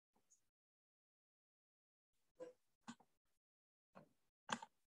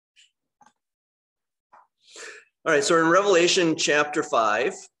All right, so we're in Revelation chapter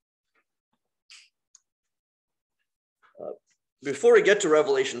 5. Before we get to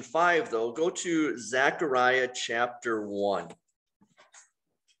Revelation 5, though, go to Zechariah chapter 1.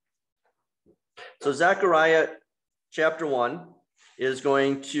 So Zechariah chapter 1 is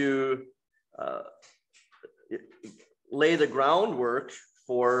going to lay the groundwork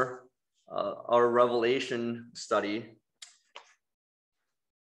for our Revelation study.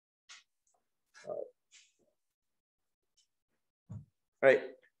 All right,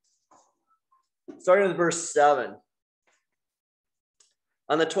 starting with verse 7.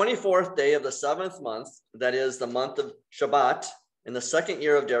 On the 24th day of the 7th month, that is the month of Shabbat, in the 2nd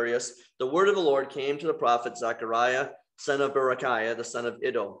year of Darius, the word of the Lord came to the prophet Zechariah, son of Berechiah, the son of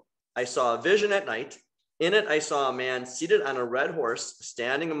Iddo. I saw a vision at night. In it I saw a man seated on a red horse,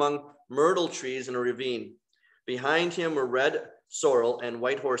 standing among myrtle trees in a ravine. Behind him were red sorrel and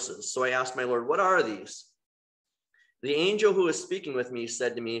white horses. So I asked my Lord, what are these? The angel who was speaking with me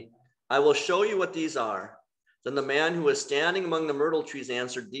said to me, I will show you what these are. Then the man who was standing among the myrtle trees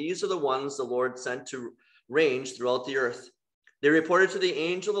answered, these are the ones the Lord sent to range throughout the earth. They reported to the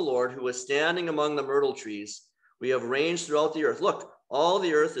angel of the Lord who was standing among the myrtle trees, we have ranged throughout the earth. Look, all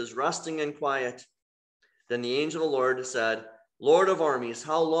the earth is resting and quiet. Then the angel of the Lord said, Lord of armies,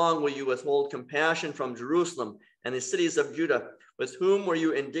 how long will you withhold compassion from Jerusalem and the cities of Judah? With whom were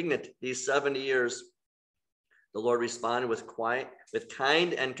you indignant these 70 years? The Lord responded with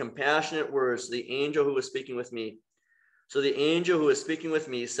kind and compassionate words to the angel who was speaking with me. So the angel who was speaking with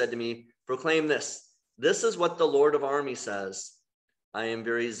me said to me, proclaim this. This is what the Lord of armies says. I am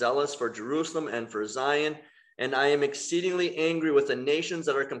very zealous for Jerusalem and for Zion, and I am exceedingly angry with the nations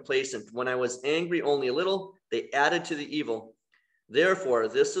that are complacent. When I was angry only a little, they added to the evil. Therefore,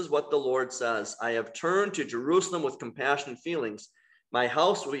 this is what the Lord says. I have turned to Jerusalem with compassionate feelings. My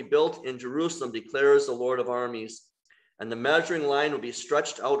house will be built in Jerusalem, declares the Lord of armies, and the measuring line will be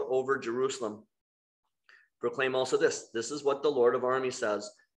stretched out over Jerusalem. Proclaim also this. This is what the Lord of armies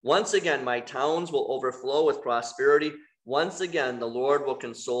says. Once again, my towns will overflow with prosperity. Once again, the Lord will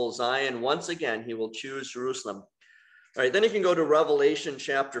console Zion. Once again, he will choose Jerusalem. All right, then you can go to Revelation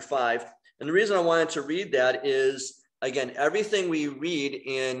chapter 5. And the reason I wanted to read that is, again, everything we read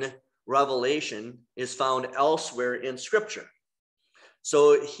in Revelation is found elsewhere in Scripture.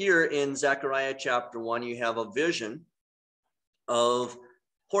 So here in Zechariah chapter 1, you have a vision of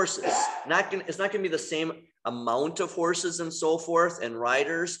horses. It's not going to be the same amount of horses and so forth and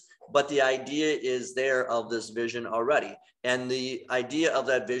riders, but the idea is there of this vision already. And the idea of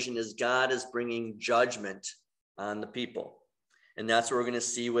that vision is God is bringing judgment on the people. And that's what we're going to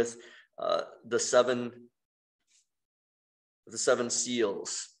see with the seven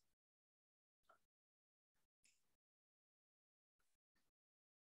seals.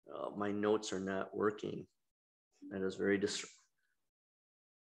 Oh, my notes are not working. That is very distracting.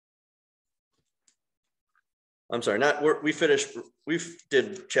 I'm sorry, we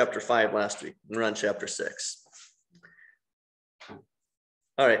did chapter 5 last week. We're on chapter 6.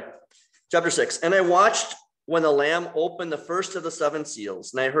 All right, chapter 6. And I watched when the Lamb opened the first of the 7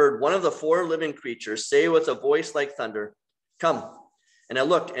 seals, and I heard one of the 4 living creatures say with a voice like thunder, come. And I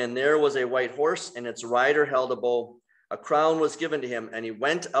looked, and there was a white horse, and its rider held a bow. A crown was given to him, and he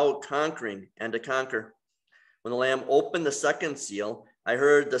went out conquering and to conquer. When the Lamb opened the 2nd seal, I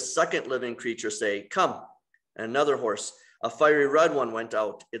heard the 2nd living creature say, come. And another horse, a fiery red one, went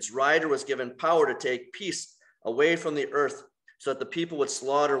out. Its rider was given power to take peace away from the earth so that the people would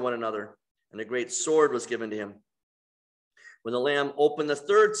slaughter one another. And a great sword was given to him. When the Lamb opened the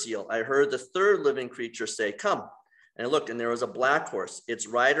 3rd seal, I heard the 3rd living creature say, come. And I looked, and there was a black horse. Its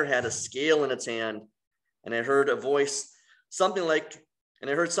rider had a scale in its hand. And I heard something like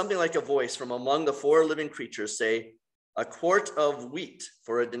a voice from among the 4 living creatures say, a quart of wheat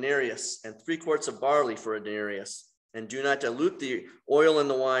for a denarius, and 3 quarts of barley for a denarius, and do not dilute the oil in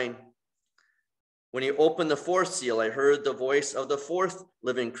the wine. When he opened the 4th seal, I heard the voice of the 4th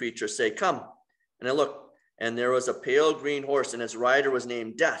living creature say, come. And I looked, and there was a pale green horse, and its rider was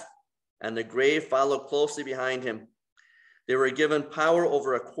named Death, and the grave followed closely behind him. They were given power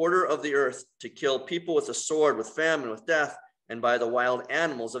over a quarter of the earth to kill people with a sword, with famine, with death, and by the wild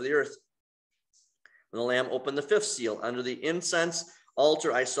animals of the earth. When the Lamb opened the 5th seal, under the incense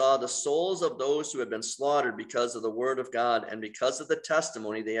altar, I saw the souls of those who had been slaughtered because of the word of God and because of the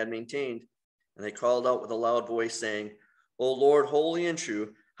testimony they had maintained. And they called out with a loud voice, saying, O Lord, holy and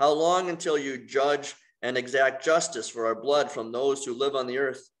true, how long until you judge and exact justice for our blood from those who live on the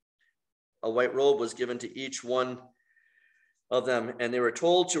earth? A white robe was given to each one of them, and they were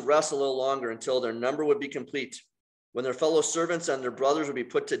told to rest a little longer until their number would be complete, when their fellow servants and their brothers would be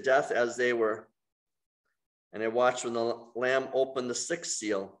put to death as they were. And I watched when the Lamb opened the sixth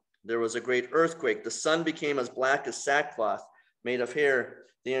seal. There was a great earthquake. The sun became as black as sackcloth made of hair.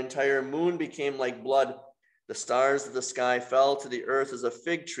 The entire moon became like blood. The stars of the sky fell to the earth as a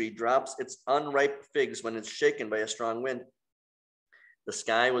fig tree drops its unripe figs when it's shaken by a strong wind. The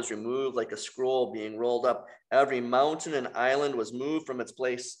sky was removed like a scroll being rolled up. Every mountain and island was moved from its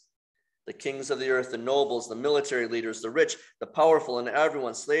place. The kings of the earth, the nobles, the military leaders, the rich, the powerful, and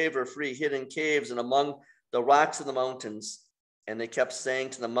everyone, slave or free, hid in caves and among the rocks of the mountains. And they kept saying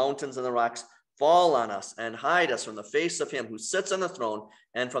to the mountains and the rocks, fall on us and hide us from the face of him who sits on the throne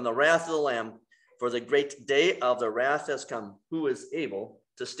and from the wrath of the Lamb. For the great day of the wrath has come. Who is able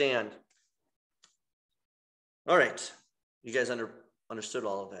to stand? All right. You guys understood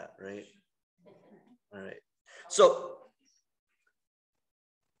all of that, right? All right. So,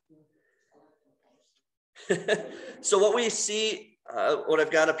 so what we see, what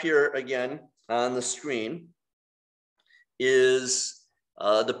I've got up here again on the screen is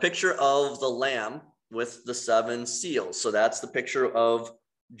the picture of the Lamb with the 7 seals. So that's the picture of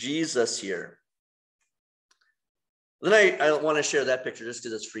Jesus here. Then I want to share that picture just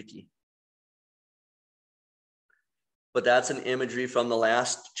because it's freaky. But that's an imagery from the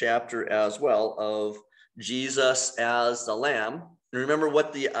last chapter as well of Jesus as the Lamb. And remember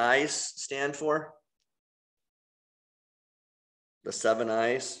what the eyes stand for? The 7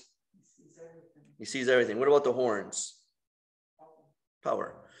 eyes. He sees everything. What about the horns?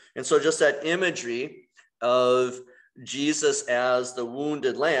 Power. And so just that imagery of Jesus as the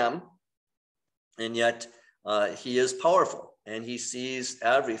wounded lamb, and yet he is powerful and he sees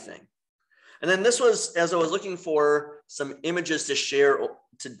everything. And then this was, as I was looking for some images to share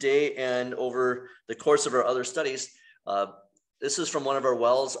today and over the course of our other studies, this is from one of our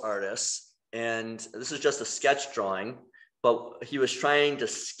Wells artists, and this is just a sketch drawing, but he was trying to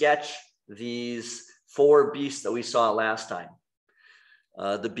sketch these 4 beasts that we saw last time.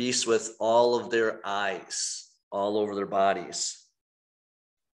 The beasts with all of their eyes all over their bodies.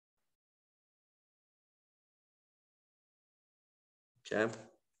 Okay.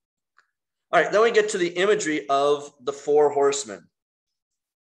 All right, then we get to the imagery of the 4 horsemen.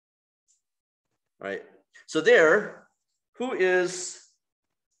 All right. So there, what is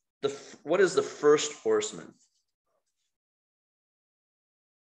the first horseman?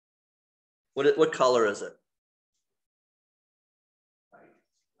 What color is it?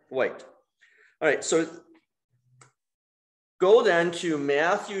 White. All right, so go then to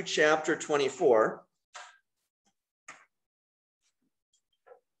Matthew chapter 24.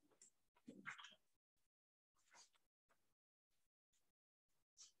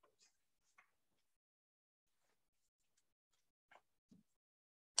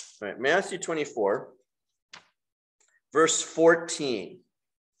 All right, Matthew 24, verse 14.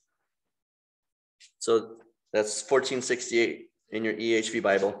 So that's 1468 in your EHV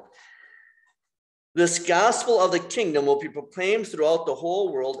Bible. This gospel of the kingdom will be proclaimed throughout the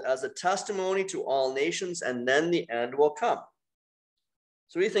whole world as a testimony to all nations, and then the end will come.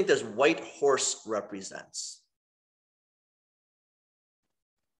 So what do you think this white horse represents?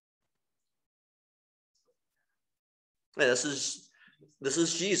 Yeah, this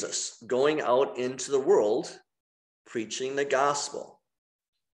is Jesus going out into the world preaching the gospel.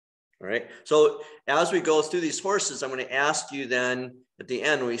 All right. So as we go through these horses, I'm going to ask you then at the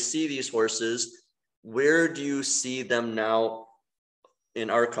end, when we see these horses, where do you see them now in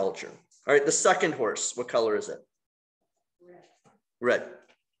our culture? All right. The second horse, what color is it? Red.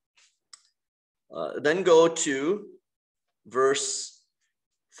 Then go to verse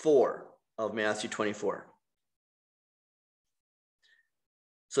 4 of Matthew 24.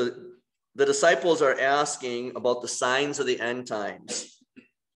 So the disciples are asking about the signs of the end times.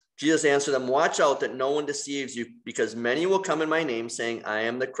 Jesus answered them, watch out that no one deceives you, because many will come in my name saying, I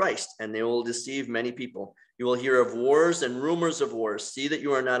am the Christ, and they will deceive many people. You will hear of wars and rumors of wars. See that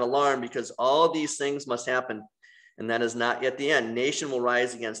you are not alarmed, because all these things must happen, and that is not yet the end. Nation will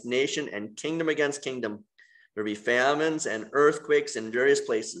rise against nation and kingdom against kingdom. There will be famines and earthquakes in various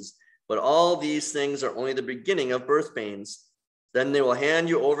places, but all these things are only the beginning of birth pains. Then they will hand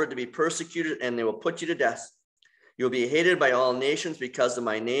you over to be persecuted, and they will put you to death. You'll be hated by all nations because of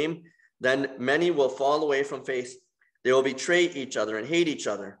my name. Then many will fall away from faith. They will betray each other and hate each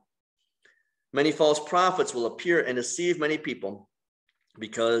other. Many false prophets will appear and deceive many people.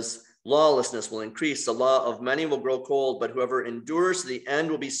 Because lawlessness will increase, the law of many will grow cold, but whoever endures to the end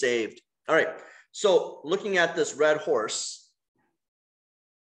will be saved. All right, so looking at this red horse,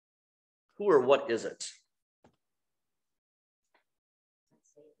 who or what is it?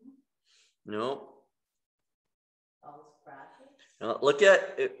 No. Now look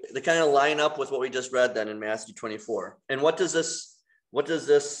at it, they kind of line up with what we just read then in Matthew 24. And what does this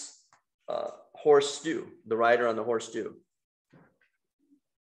horse do? The rider on the horse do?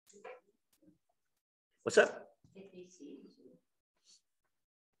 What's that?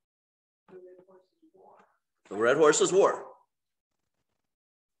 The red horse is war.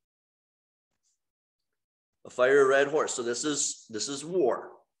 A fiery red horse. So this is war.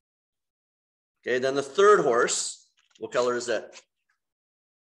 Okay, then the third horse, what color is that?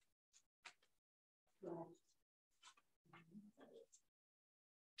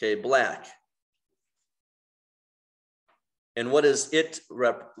 Okay, black. And what is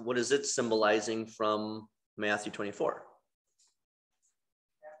it symbolizing from Matthew 24?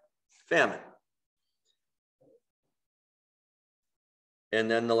 Famine. And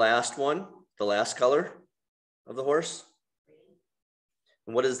then the last one, the last color of the horse.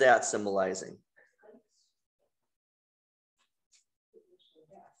 And what is that symbolizing?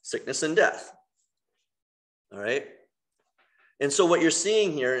 Sickness and death. All right. And so what you're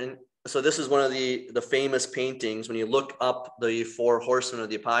seeing here, and so this is one of the famous paintings. When you look up the four horsemen of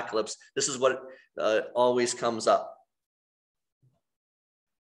the apocalypse, this is what always comes up.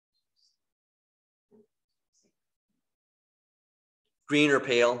 Green or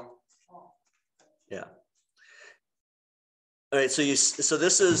pale? Yeah. All right, so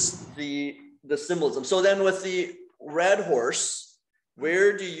this is the symbolism. So then with the red horse,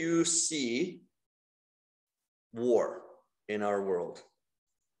 where do you see war in our world,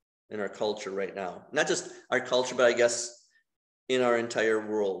 in our culture right now? Not just our culture, but I guess in our entire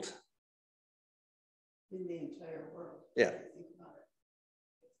world. In the entire world. Yeah. Think about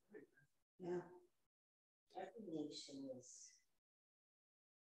it. Yeah. Every nation is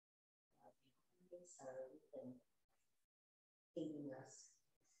hating us,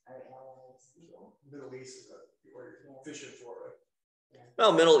 our allies. Middle East is where you're fishing for, right? Yeah.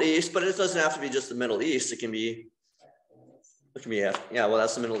 Well, Middle East, but it doesn't have to be just the Middle East. It can be, yeah, well,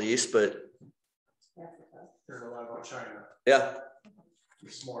 that's the Middle East, but Heard a lot about China yeah.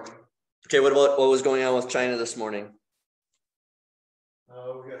 this morning. Okay, what was going on with China this morning? We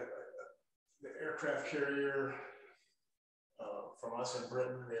got the aircraft carrier from us in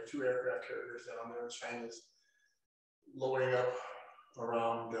Britain. We have 2 aircraft carriers down there. China's loading up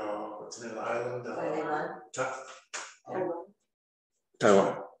around what's the name of the island?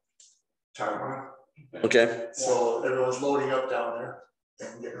 Taiwan. Okay. So everyone's loading up down there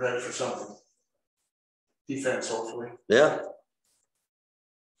and getting ready for something. Defense, hopefully. Yeah.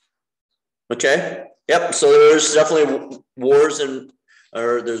 Okay. Yep. So there's definitely wars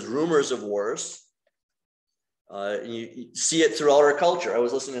or there's rumors of wars. You see it throughout our culture. I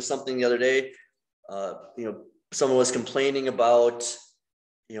was listening to something the other day. Someone was complaining about,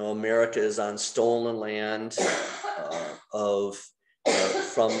 America is on stolen land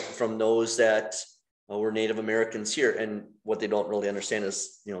from those that were Native Americans here. And what they don't really understand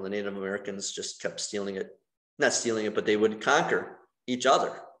is, the Native Americans just kept stealing it, not stealing it, but they would conquer each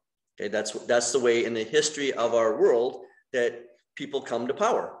other. Okay, that's the way in the history of our world that people come to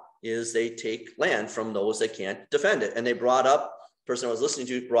power, is they take land from those that can't defend it. And they brought up, the person I was listening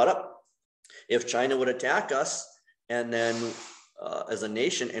to brought up, if China would attack us and then as a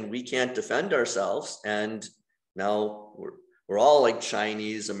nation and we can't defend ourselves, and now we're all like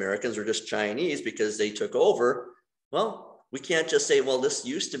Chinese Americans, or just Chinese because they took over. Well, we can't just say, well, this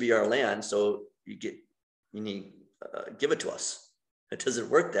used to be our land, so you need give it to us. It doesn't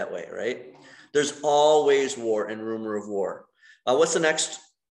work that way, right? There's always war and rumor of war. What's the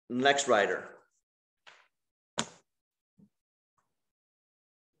next rider?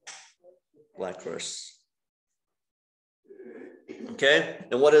 Black horse. Okay,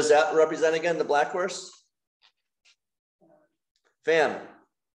 and what does that represent again, the black horse? Famine.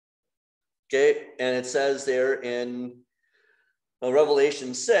 Okay, and it says there in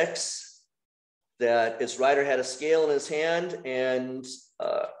Revelation 6 that its rider had a scale in his hand and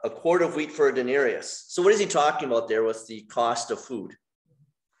a quart of wheat for a denarius. So what is he talking about there with the cost of food?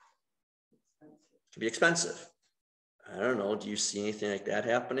 It can be expensive. I don't know. Do you see anything like that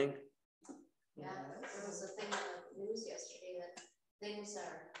happening? Yeah, there was a thing on the news yesterday that things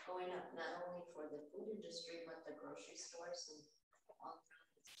are going up not only for the food industry, but the grocery stores and all.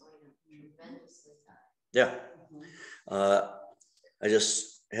 It's going up tremendously. Yeah. I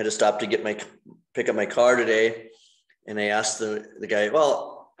just had to stop to pick up my car today, and I asked the guy,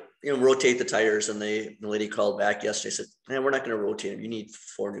 well, rotate the tires, and the lady called back yesterday, said, we're not going to rotate them. You need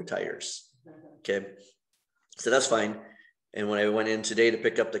 4 new tires. Okay. So that's fine. And when I went in today to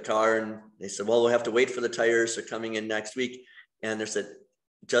pick up the car, and they said, well, we'll have to wait for the tires. They're coming in next week. And they said,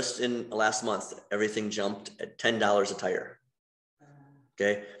 just in last month, everything jumped at $10 a tire.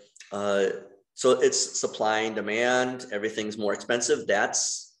 Okay. So it's supply and demand. Everything's more expensive.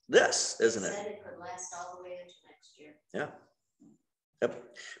 That's this, isn't it? Said it could last all the way into next year. Yeah. Yep.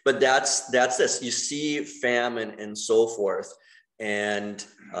 But that's this. You see famine and so forth. And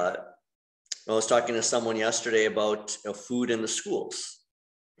I was talking to someone yesterday about food in the schools.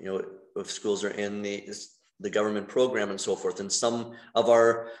 If schools are in the government program and so forth. And some of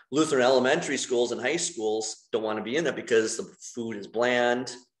our Lutheran elementary schools and high schools don't want to be in it because the food is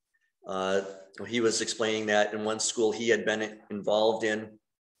bland. He was explaining that in one school he had been involved in,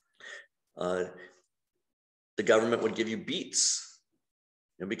 the government would give you beets,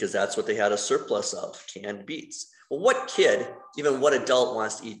 because that's what they had a surplus of, canned beets. Well, what kid, even what adult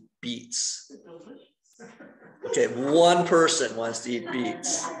wants to eat beets? Okay, one person wants to eat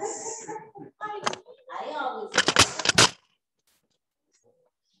beets. I always.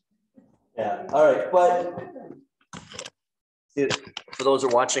 Yeah, all right, but for those who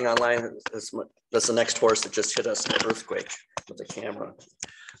are watching online, that's the next horse that just hit us in an earthquake with the camera.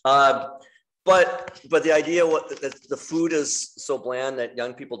 But the idea that the food is so bland that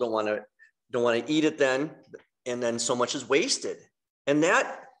young people don't want to eat it then, and then so much is wasted, and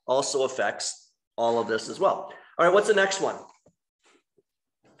that also affects all of this as well. All right, what's the next one?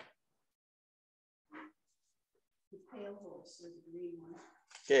 The pale horse is the green one.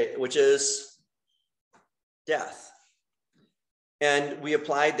 Okay, which is death. And we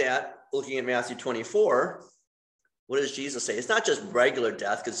applied that looking at Matthew 24. What does Jesus say? It's not just regular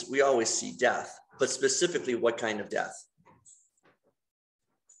death, because we always see death, but specifically what kind of death?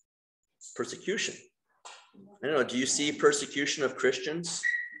 Persecution. I don't know, do you see persecution of Christians?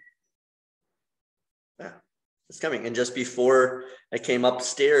 Yeah, it's coming. And just before I came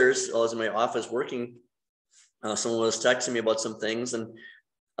upstairs, I was in my office working. Someone was texting me about some things, and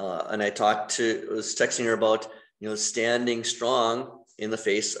I was texting her about standing strong in the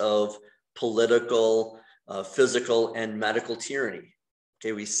face of political, physical, and medical tyranny.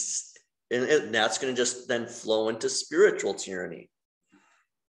 Okay, and that's going to just then flow into spiritual tyranny.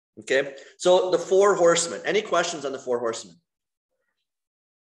 Okay, so the four horsemen. Any questions on the four horsemen?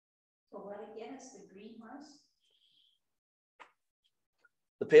 So what again is the green horse?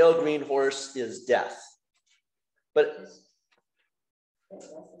 The pale green horse is death. But Death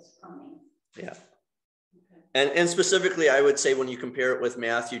is coming. yeah. Okay. And specifically, I would say when you compare it with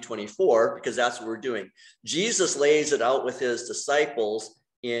Matthew 24, because that's what we're doing. Jesus lays it out with his disciples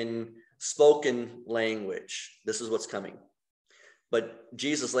in spoken language. This is what's coming. But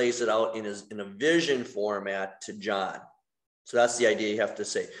Jesus lays it out in a vision format to John. So that's the idea you have to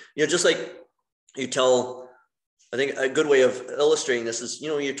say. Just like you tell, I think a good way of illustrating this is,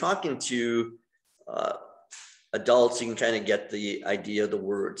 you're talking to adults, you can kind of get the idea of the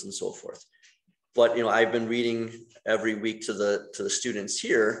words and so forth. But I've been reading every week to the students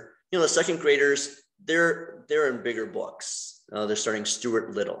here. The second graders, they're in bigger books. They're starting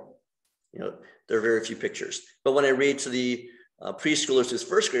Stuart Little. There are very few pictures. But when I read to the preschoolers to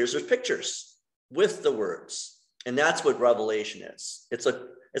first graders, there's pictures with the words, and that's what Revelation is. It's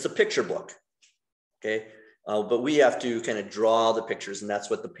a picture book. Okay, but we have to kind of draw the pictures, and that's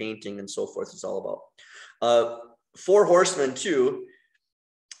what the painting and so forth is all about. Four horsemen too.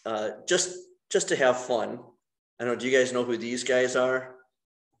 Just to have fun. I don't know, do you guys know who these guys are?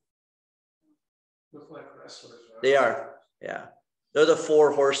 Look like wrestlers, right? They are, yeah. They're the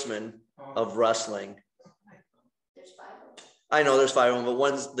four horsemen of wrestling. There's 5 of them. I know there's 5 of them, but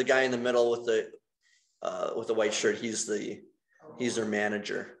one's the guy in the middle with the white shirt. He's their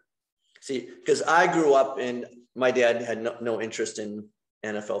manager. See, because I grew up my dad had no interest in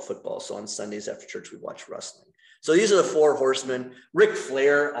NFL football. So on Sundays after church, we watch wrestling. So these are the four horsemen. Ric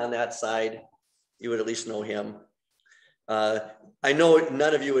Flair on that side. You would at least know him. I know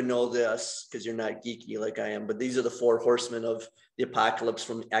none of you would know this because you're not geeky like I am, but these are the four horsemen of the apocalypse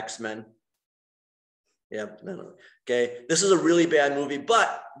from X-Men. Yeah, no. Okay, this is a really bad movie,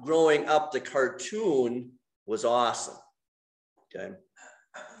 but growing up, the cartoon was awesome. Okay,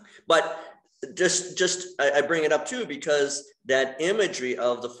 but I bring it up too because that imagery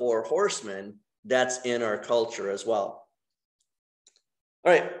of the four horsemen, that's in our culture as well.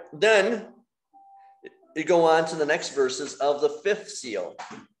 All right, then you go on to the next verses of the 5th seal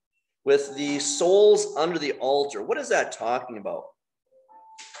with the souls under the altar. What is that talking about?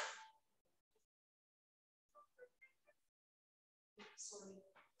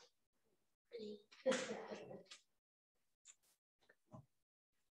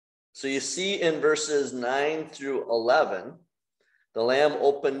 So you see in verses 9 through 11, the Lamb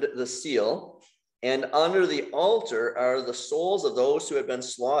opened the seal, and under the altar are the souls of those who had been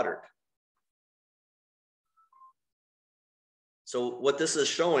slaughtered. So what this is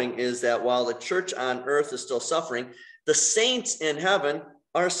showing is that while the church on earth is still suffering, the saints in heaven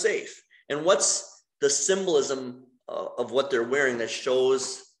are safe. And what's the symbolism of what they're wearing that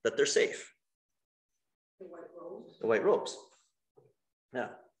shows that they're safe? The white robes. The white robes. Yeah.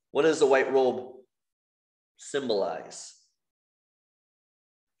 What does the white robe symbolize?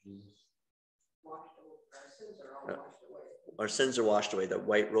 Washed away. Our sins are all washed away. Our sins are washed away. The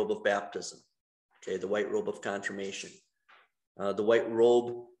white robe of baptism. Okay, the white robe of confirmation. The white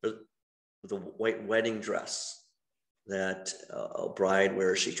robe, the white wedding dress that a bride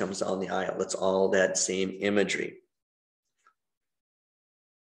wears, she comes down the aisle. That's all that same imagery.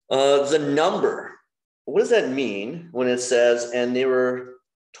 The number, what does that mean when it says, and they were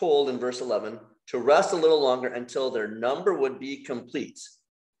told in verse 11 to rest a little longer until their number would be complete,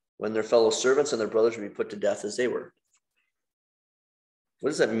 when their fellow servants and their brothers would be put to death as they were?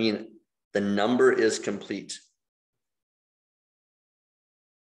 What does that mean? The number is complete.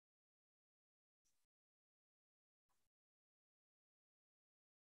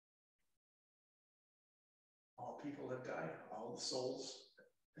 All people have died, all the souls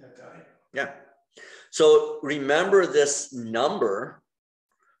have died. Yeah. So remember this number,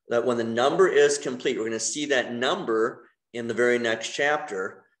 that when the number is complete, we're going to see that number in the very next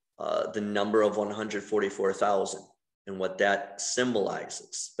chapter, the number of 144,000 and what that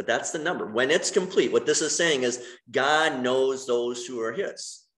symbolizes. But that's the number. When it's complete, what this is saying is God knows those who are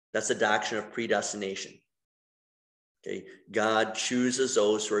his. That's the doctrine of predestination. Okay, God chooses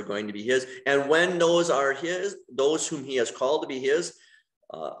those who are going to be his. And when those are his, those whom he has called to be his,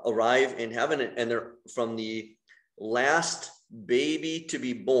 arrive in heaven, and they're from the last baby to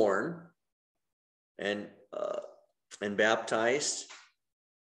be born and baptized,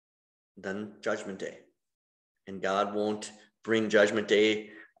 then Judgment Day. And God won't bring Judgment Day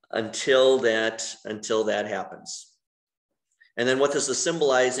until that happens. And then what this is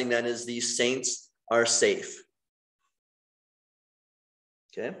symbolizing then is these saints are safe.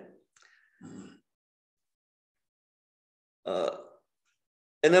 Okay.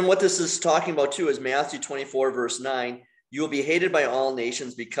 And then what this is talking about too is Matthew 24, verse 9. You will be hated by all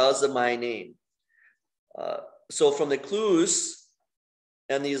nations because of my name. So from the clues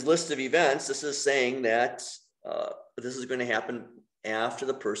and these lists of events, this is saying that this is going to happen after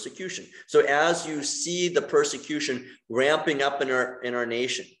the persecution. So as you see the persecution ramping up in our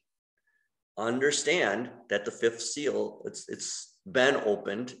nation, understand that the fifth seal, it's been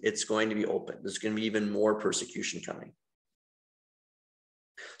opened. It's going to be opened. There's going to be even more persecution coming.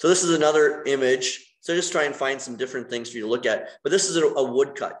 So this is another image. So just try and find some different things for you to look at. But this is a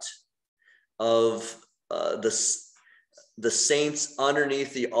woodcut of the saints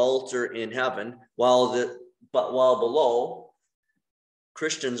underneath the altar in heaven, while below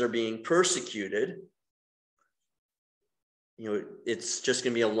Christians are being persecuted. You know, it's just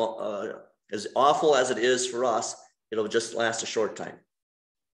going to be as awful as it is for us. It'll just last a short time.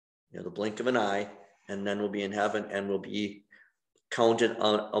 You know, the blink of an eye, and then we'll be in heaven, and we'll be counted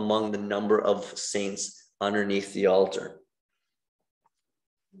among the number of saints underneath the altar.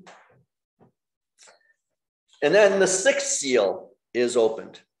 And then the sixth seal is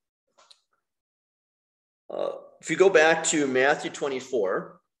opened. If you go back to Matthew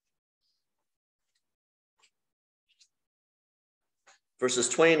 24, verses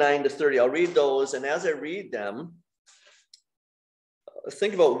 29 to 30, I'll read those. And as I read them,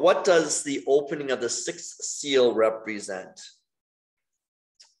 think about, what does the opening of the sixth seal represent?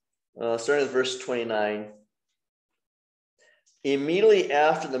 Starting with verse 29. Immediately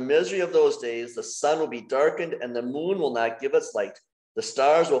after the misery of those days, the sun will be darkened and the moon will not give its light. The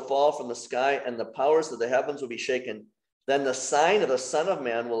stars will fall from the sky and the powers of the heavens will be shaken. Then the sign of the Son of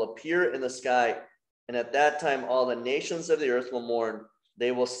Man will appear in the sky. And at that time, all the nations of the earth will mourn.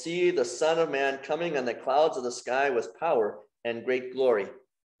 They will see the Son of Man coming on the clouds of the sky with power and great glory.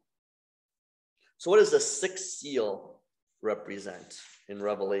 So what does the sixth seal represent in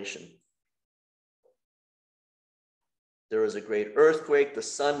Revelation? There was a great earthquake. The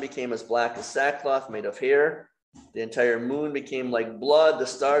sun became as black as sackcloth made of hair. The entire moon became like blood. The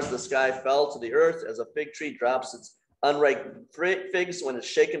stars of the sky fell to the earth as a fig tree drops its unripe figs when it's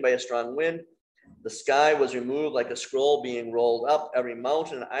shaken by a strong wind. The sky was removed like a scroll being rolled up. Every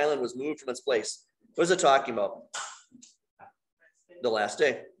mountain and island was moved from its place. What is it talking about? The last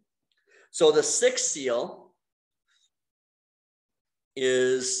day. So the sixth seal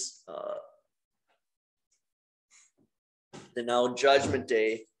is the now Judgment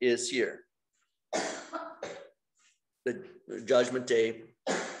Day is here. The Judgment Day.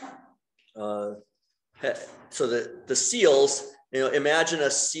 So the seals, you know, imagine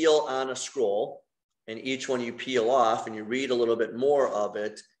a seal on a scroll. And each one you peel off and you read a little bit more of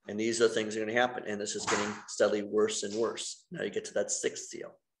it, and these are the things that are going to happen. And this is getting steadily worse and worse. Now you get to that 6th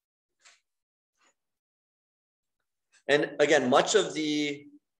seal. And again, much of the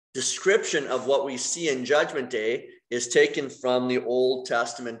description of what we see in Judgment Day is taken from the Old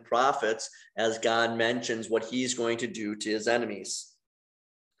Testament prophets as God mentions what he's going to do to his enemies.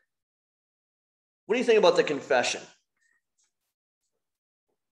 What do you think about the confession?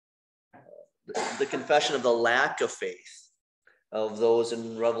 The confession of the lack of faith of those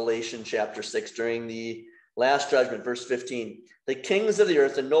in Revelation chapter 6 during the last judgment, verse 15. The kings of the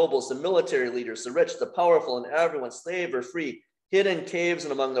earth, the nobles, the military leaders, the rich, the powerful, and everyone, slave or free, hid in caves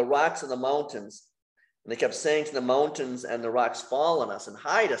and among the rocks and the mountains. And they kept saying to the mountains and the rocks, fall on us and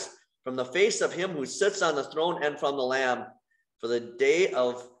hide us from the face of him who sits on the throne and from the Lamb. For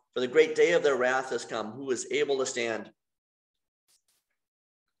the great day of their wrath has come. Who is able to stand?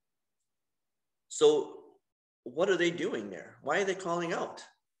 So what are they doing there? Why are they calling out?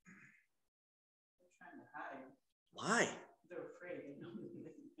 They're trying to hide. Why? They're afraid.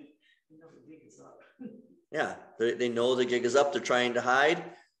 They know the gig is up. Yeah, they know the gig is up. They're trying to hide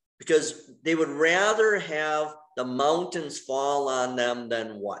because they would rather have the mountains fall on them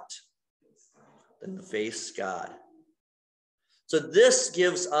than what? Than to face God. So this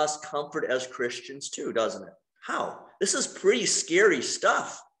gives us comfort as Christians too, doesn't it? How? This is pretty scary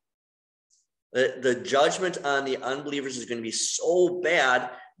stuff. The judgment on the unbelievers is going to be so bad,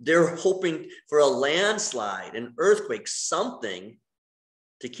 they're hoping for a landslide, an earthquake, something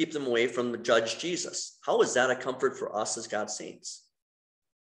to keep them away from the judge Jesus. How is that a comfort for us as God's saints?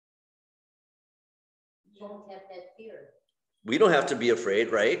 You don't have that fear. We don't have to be afraid,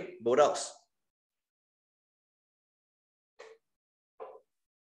 right? But what else?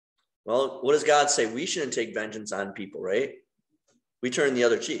 Well, what does God say? We shouldn't take vengeance on people, right? We turn the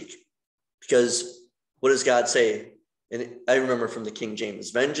other cheek. Because what does God say? And I remember from the King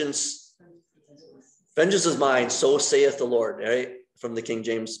James, vengeance is mine, so saith the Lord, right? From the King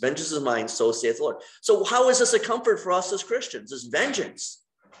James, vengeance is mine, so saith the Lord. So how is this a comfort for us as Christians? This vengeance.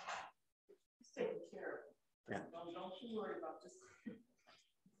 Just taking care of it. Yeah. Don't you worry about just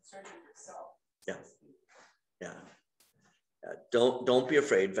concerning yourself. Yeah. Don't be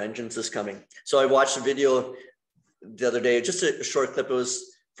afraid. Vengeance is coming. So I watched a video the other day, just a short clip. It was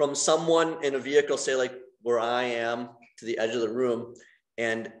from someone in a vehicle, say like where I am, to the edge of the room.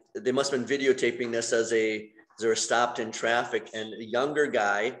 And they must have been videotaping this as they were stopped in traffic. And a younger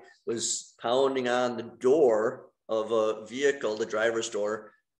guy was pounding on the door of a vehicle, the driver's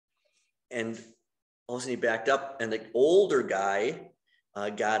door. And all of a sudden he backed up, and the older guy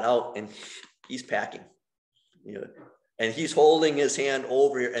got out, and he's packing, and he's holding his hand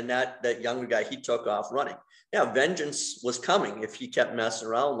over here. And that younger guy, he took off running. Yeah, vengeance was coming if he kept messing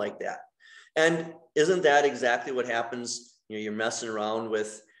around like that. And isn't that exactly what happens? You're messing around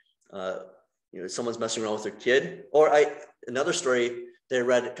with, someone's messing around with their kid. Or another story that I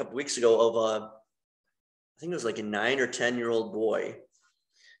read a couple weeks ago of I think it was like a 9 or 10-year-old boy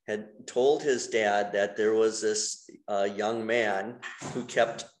had told his dad that there was this young man who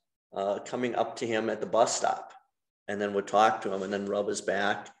kept coming up to him at the bus stop and then would talk to him and then rub his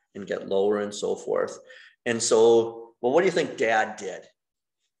back and get lower and so forth. And so, well, what do you think Dad did?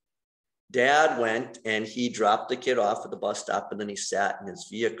 Dad went and he dropped the kid off at the bus stop, and then he sat in his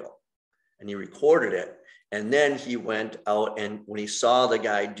vehicle and he recorded it. And then he went out, and when he saw the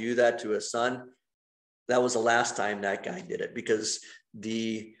guy do that to his son, that was the last time that guy did it, because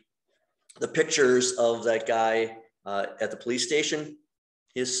the pictures of that guy at the police station,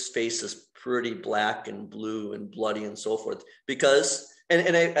 his face is pretty black and blue and bloody and so forth. Because,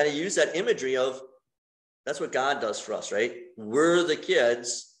 and I use that imagery of, that's what God does for us, right? We're the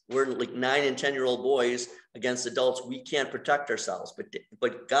kids. We're like 9 and 10-year-old boys against adults. We can't protect ourselves,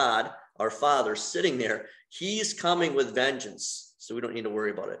 but God, our Father, sitting there, he's coming with vengeance. So we don't need to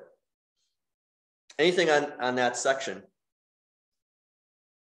worry about it. Anything on that section?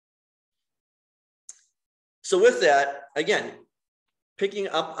 So with that, again, picking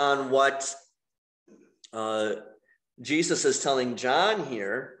up on what Jesus is telling John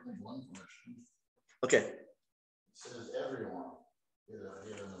here. One question. Okay. It says everyone hid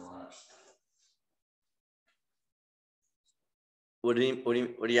in the rocks. What are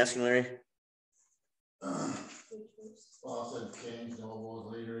you asking, Larry? Well, it said kings,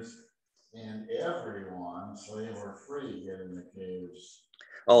 nobles, leaders, and everyone, so they were free hid in the caves.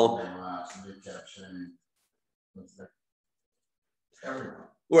 Oh, And the rocks, and they kept saying, everyone.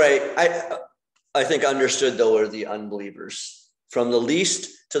 right. I think understood, though, are the unbelievers. From the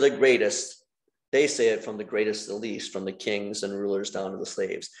least to the greatest. They say it from the greatest to the least, from the kings and rulers down to the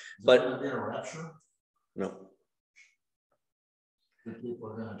slaves. But Is there a rapture? No. The people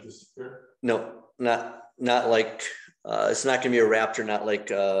are gonna disappear. No, not like it's not going to be a rapture, not like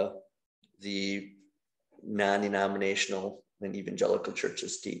the non-denominational and evangelical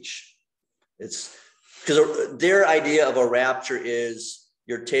churches teach. It's because their idea of a rapture is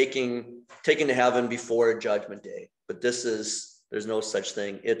you're taking to heaven before judgment day. But there's no such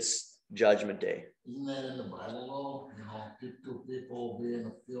thing. It's judgment day. Isn't that in the Bible though? You know, two people be in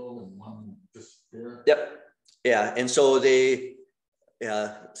the field and one disappear. Yep. Yeah. And so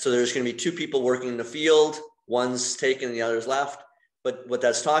so there's going to be two people working in the field. One's taken, the other's left. But what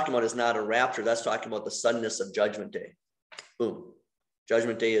that's talking about is not a rapture. That's talking about the suddenness of judgment day. Boom.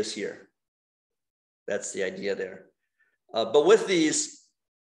 Judgment day is here. That's the idea there. But with these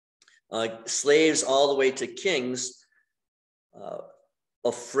slaves all the way to kings,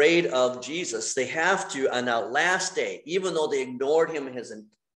 afraid of Jesus, they have to, on that last day, even though they ignored him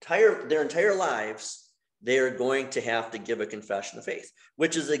their entire lives, they are going to have to give a confession of faith,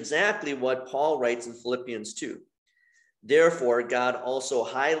 which is exactly what Paul writes in Philippians 2. Therefore, God also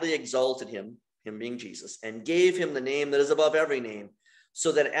highly exalted him being Jesus, and gave him the name that is above every name,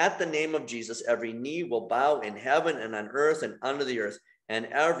 so that at the name of Jesus, every knee will bow in heaven and on earth and under the earth, and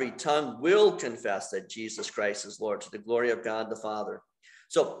every tongue will confess that Jesus Christ is Lord, to the glory of God the Father.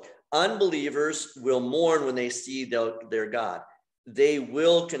 So unbelievers will mourn when they see their God. They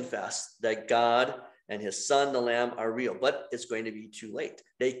will confess that God and his son, the Lamb, are real, but it's going to be too late.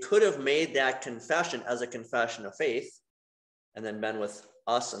 They could have made that confession as a confession of faith and then been with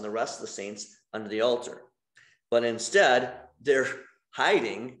us and the rest of the saints under the altar. But instead, they're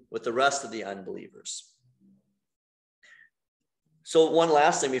hiding with the rest of the unbelievers. So one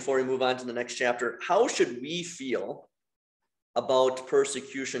last thing before we move on to the next chapter, how should we feel about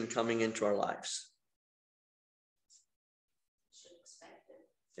persecution coming into our lives? Should expect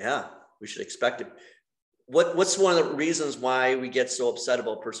it. Yeah, we should expect it. What's one of the reasons why we get so upset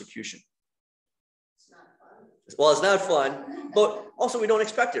about persecution? It's not fun. Well, it's not fun, but also we don't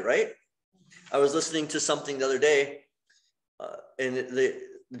expect it, right? I was listening to something the other day, and the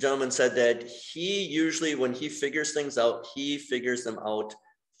gentleman said that he usually, when he figures things out, he figures them out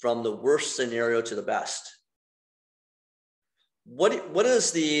from the worst scenario to the best.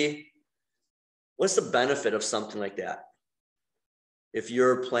 What's the benefit of something like that? If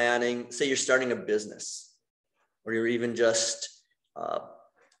you're planning, say you're starting a business, or you're even just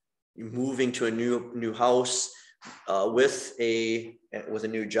moving to a new house with a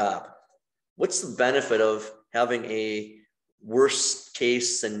new job, what's the benefit of having a worst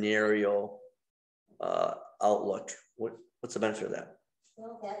case scenario outlook? What's the benefit of that?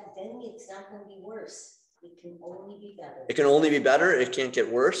 Well, then it's not going to be worse. It can only be better. It can only be better. It can't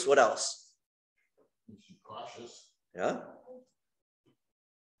get worse. What else? Makes you cautious. Yeah.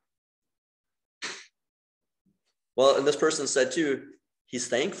 Well, and this person said too, he's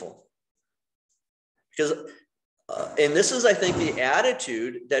thankful. Because, and this is, I think, the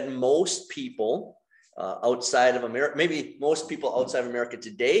attitude that most people outside of America, maybe most people outside of America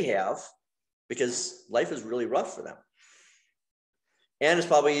today have, because life is really rough for them. And it's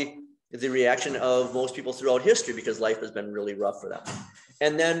probably the reaction of most people throughout history, because life has been really rough for them.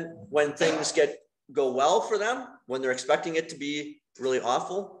 And then when things go well for them, when they're expecting it to be really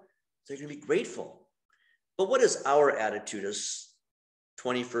awful, they're going to be grateful. But what is our attitude as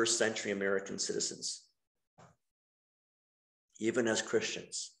 21st century American citizens, even as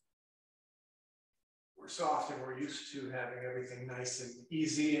Christians? We're soft and we're used to having everything nice and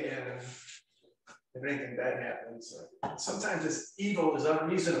easy, and if anything bad happens, sometimes this evil is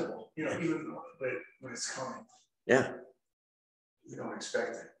unreasonable, even when it's coming. Yeah. You don't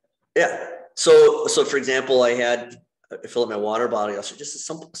expect it. Yeah. So for example, I filled up my water bottle yesterday, just a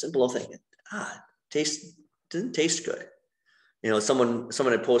simple thing. Didn't taste good. Someone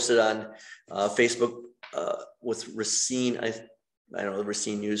had posted on Facebook with Racine, I don't know,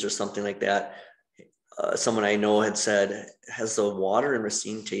 Racine News or something like that. Someone I know had said, has the water in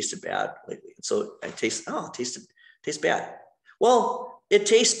Racine tasted bad lately? So it tastes bad. Well, it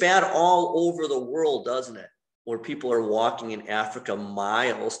tastes bad all over the world, doesn't it? Where people are walking in Africa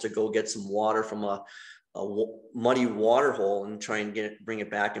miles to go get some water from a muddy water hole and try and bring it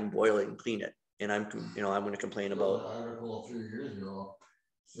back and boil it and clean it. And I'm going to complain about. An article a few years ago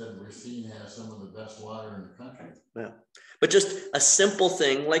said Racine has some of the best water in the country. Yeah, but just a simple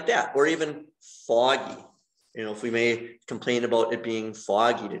thing like that, or even foggy. If we may complain about it being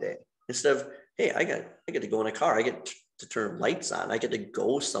foggy today, instead of, hey, I get to go in a car, I get to turn lights on, I get to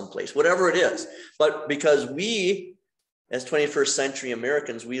go someplace, whatever it is. But because we, as 21st century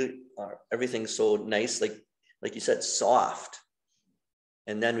Americans, everything's so nice, like you said, soft.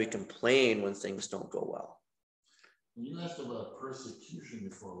 And then we complain when things don't go well. You asked about persecution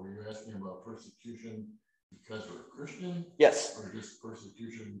before. Were you asking about persecution because we're Christian? Yes. Or just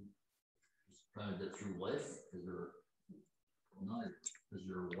persecution just trying to get through life because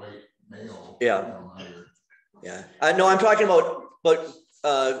you're white male? Yeah. You know, Yeah. No, I'm talking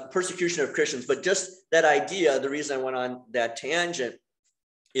about persecution of Christians, but just that idea, the reason I went on that tangent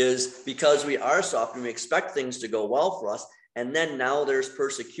is because we are soft and we expect things to go well for us. And then now there's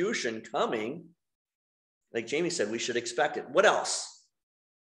persecution coming. Like Jamie said, we should expect it. What else?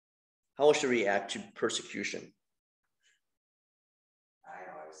 How else should we react to persecution?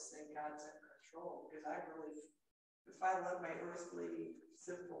 I always think God's in control because if I let my earthly,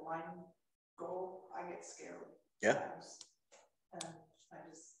 simple mind go, I get scared. Yeah. Sometimes. And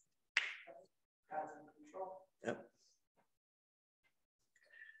God's in control. Yep.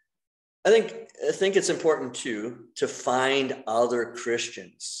 I think it's important too to find other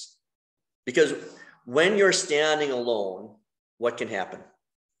Christians, because when you're standing alone, what can happen?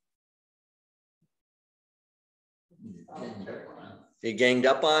 You're ganged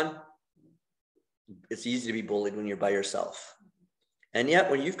up on. It's easy to be bullied when you're by yourself. And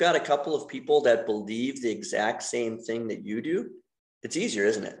yet when you've got a couple of people that believe the exact same thing that you do, it's easier,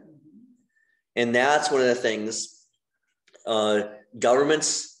 isn't it? And that's one of the things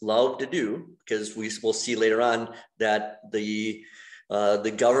governments love to do, because we'll see later on that the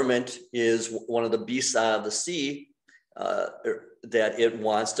government is one of the beasts out of the sea, that it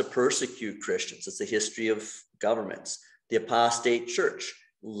wants to persecute Christians. It's the history of governments. The apostate church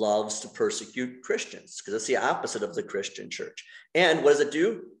loves to persecute Christians because it's the opposite of the Christian church. And what does it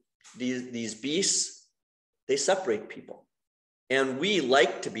do? These beasts, they separate people. And we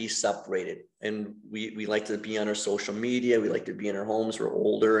like to be separated. And we like to be on our social media. We like to be in our homes. We're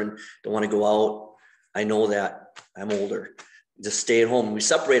older and don't want to go out. I know that. I'm older. Just stay at home. We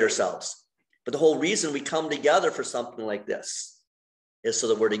separate ourselves. But the whole reason we come together for something like this is so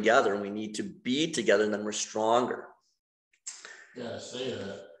that we're together, and we need to be together, and then we're stronger. Yeah, I say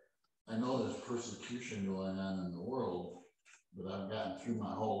that. I know there's persecution going on in the world, but I've gotten through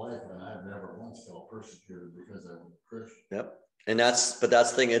my whole life and I've never once felt persecuted because I was a Christian. Yep. And that's the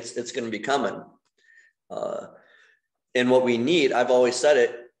thing, it's going to be coming. And what we need, I've always said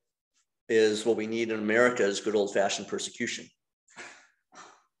it, is what we need in America is good old fashioned persecution.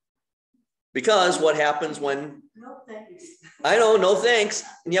 Because what happens when, No thanks. I know, no thanks.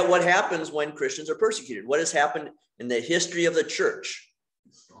 And yet what happens when Christians are persecuted? What has happened in the history of the church?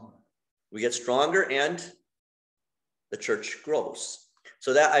 We get stronger and the church grows.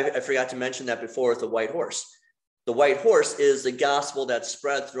 So that I forgot to mention that before with the white horse. The white horse is the gospel that's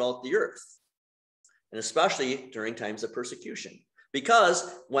spread throughout the earth, and especially during times of persecution.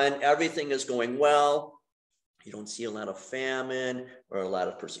 Because when everything is going well, you don't see a lot of famine or a lot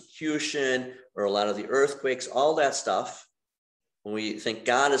of persecution or a lot of the earthquakes, all that stuff. When we think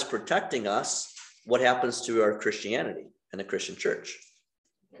God is protecting us, what happens to our Christianity and the Christian church?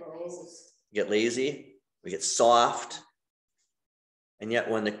 We get lazy, we get soft. And yet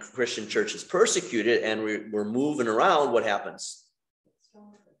when the Christian church is persecuted and we're moving around, what happens?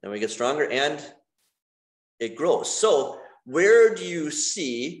 Then we get stronger and it grows. So where do you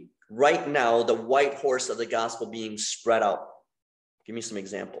see right now the white horse of the gospel being spread out? Give me some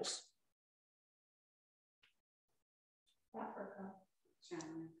examples. Africa.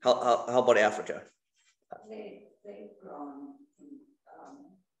 How about Africa? They've grown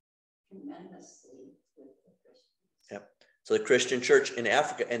tremendously with the Christians. Yep. So the Christian church in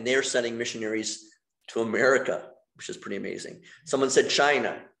Africa, and they're sending missionaries to America, which is pretty amazing. Someone said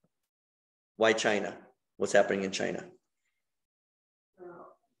China. Why China? What's happening in China?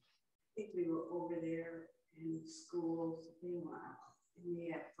 I think we were over there in schools, meanwhile, and we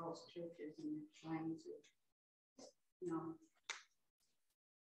had false churches and trying to,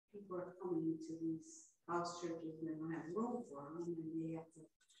 people are coming to these house churches and they don't have room for them, and they have to,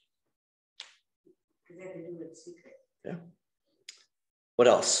 because they have to do it secret. Yeah. What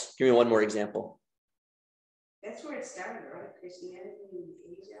else? Give me one more example. That's where it started, right? Christianity in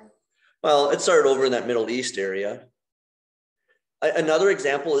Asia. Well, it started over in that Middle East area. Another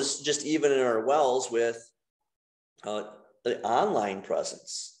example is just even in our wells with the online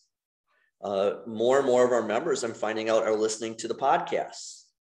presence. More and more of our members, I'm finding out, are listening to the podcasts.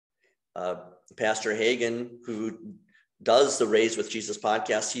 Pastor Hagen, who does the Raised with Jesus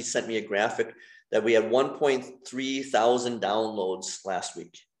podcast, he sent me a graphic that we had 1.3 thousand downloads last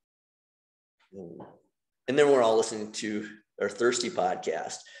week. And then we're all listening to our Thirsty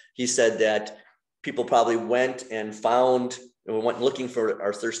podcast. He said that people probably went looking for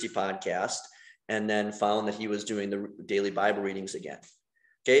our Thirsty podcast and then found that he was doing the daily Bible readings again.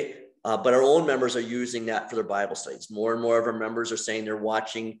 Okay. But our own members are using that for their Bible studies. More and more of our members are saying they're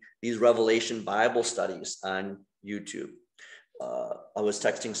watching these Revelation Bible studies on YouTube. I was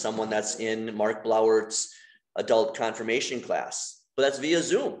texting someone that's in Mark Blauert's adult confirmation class, but that's via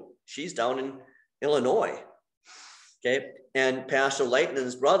Zoom. She's down in Illinois. Okay. And Pastor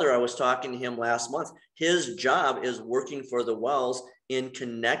Lightman's brother, I was talking to him last month. His job is working for the Wells in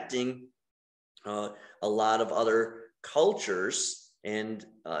connecting a lot of other cultures and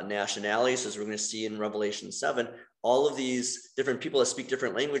nationalities, as we're going to see in Revelation 7, all of these different people that speak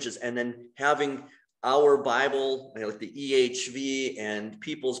different languages, and then having our Bible, like the EHV and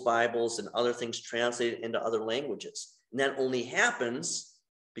people's Bibles and other things translated into other languages. And that only happens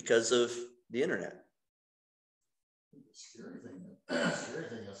because of the internet. The scary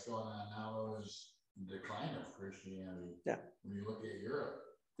thing that's going on now is the decline of Christianity. Yeah. When you look at Europe,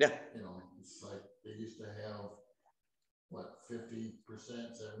 yeah, you know, it's like they used to have what, 50%,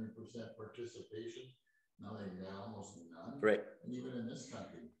 70% participation. Now they've got almost none. Right. And even in this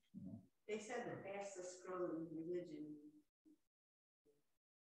country, you know. They said the fastest growing religion in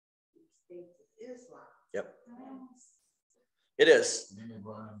the States is Islam. Yep. It is. And then they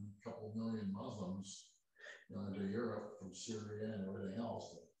brought in a couple million Muslims, you know, into Europe from Syria and everything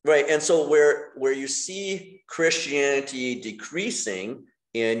else. Right. And so where you see Christianity decreasing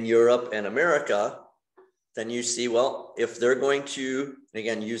in Europe and America, then you see, well, if they're going to,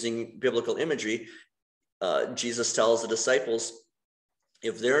 again, using biblical imagery, Jesus tells the disciples,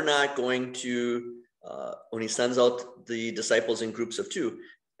 if they're not going to, when he sends out the disciples in groups of 2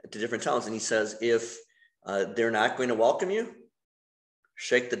 to different towns, and he says, if they're not going to welcome you,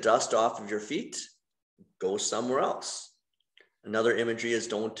 shake the dust off of your feet, go somewhere else. Another imagery is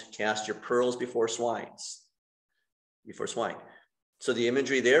don't cast your pearls before swine. So the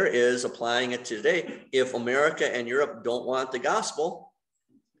imagery there is applying it to today. If America and Europe don't want the gospel,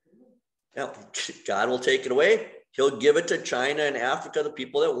 God will take it away. He'll give it to China and Africa, the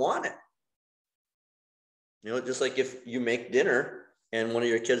people that want it. You know, just like if you make dinner and one of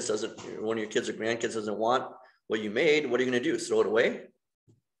your kids or grandkids doesn't want what you made, what are you going to do? Throw it away?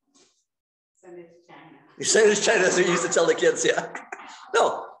 Send it to China. You send it to China. That's what you used to tell the kids. Yeah.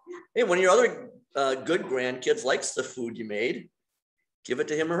 No. Hey, one of your other good grandkids likes the food you made, give it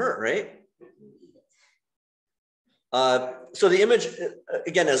to him or her, right? So the image,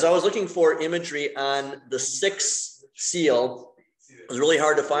 again, as I was looking for imagery on the 6th seal, it was really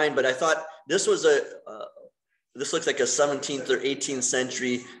hard to find, but I thought this was this looks like a 17th or 18th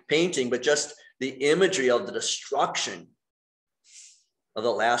century painting, but just the imagery of the destruction of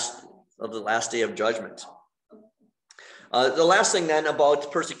the last day of judgment. The last thing then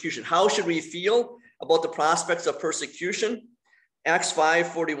about persecution. How should we feel about the prospects of persecution? Acts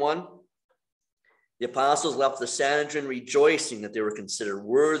 5:41. The apostles left the Sanhedrin rejoicing that they were considered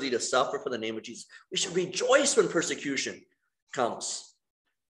worthy to suffer for the name of Jesus. We should rejoice when persecution comes.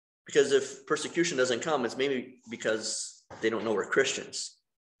 Because if persecution doesn't come, it's maybe because they don't know we're Christians.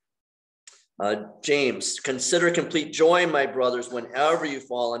 James, consider complete joy, my brothers, whenever you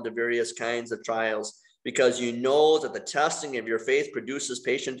fall into various kinds of trials, because you know that the testing of your faith produces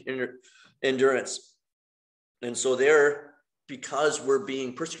patient endurance. And so there, because we're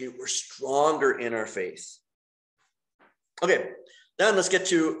being persecuted, we're stronger in our faith. Okay, then let's get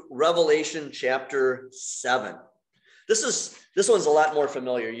to Revelation chapter 7. This one's a lot more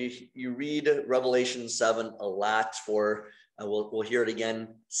familiar. You read Revelation 7 a lot for, we'll hear it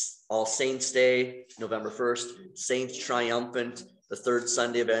again, All Saints Day, November 1st, Saints Triumphant, the 3rd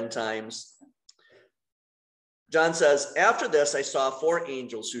Sunday of End Times. John says, after this, I saw 4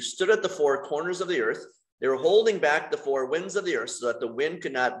 angels who stood at the 4 corners of the earth. They were holding back the 4 winds of the earth so that the wind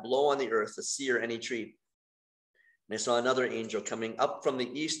could not blow on the earth, the sea, or any tree. And I saw another angel coming up from the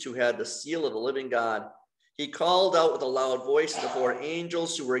east who had the seal of the living God. He called out with a loud voice to the 4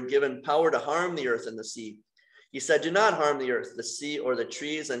 angels who were given power to harm the earth and the sea. He said, do not harm the earth, the sea, or the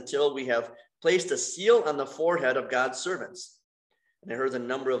trees until we have placed a seal on the forehead of God's servants. And I heard the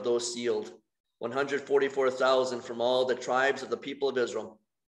number of those sealed, 144,000 from all the tribes of the people of Israel.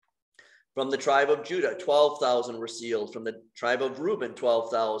 From the tribe of Judah, 12,000 were sealed. From the tribe of Reuben,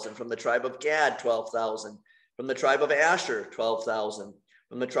 12,000. From the tribe of Gad, 12,000. From the tribe of Asher, 12,000.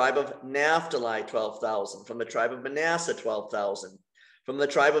 From the tribe of Naphtali, 12,000. From the tribe of Manasseh, 12,000. From the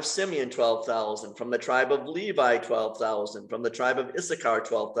tribe of Simeon, 12,000. From the tribe of Levi, 12,000. From the tribe of Issachar,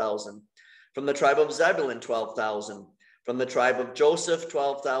 12,000. From the tribe of Zebulun, 12,000. From the tribe of Joseph,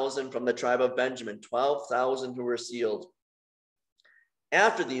 12,000. From the tribe of Benjamin, 12,000 who were sealed.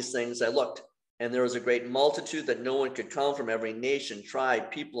 After these things I looked, and there was a great multitude that no one could count from every nation,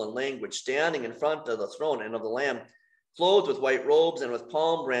 tribe, people, and language, standing in front of the throne and of the Lamb, clothed with white robes and with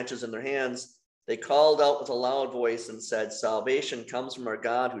palm branches in their hands. They called out with a loud voice and said, "Salvation comes from our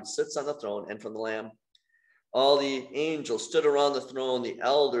God who sits on the throne and from the Lamb." All the angels stood around the throne, the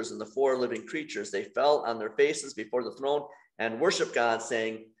elders and the four living creatures. They fell on their faces before the throne and worshiped God,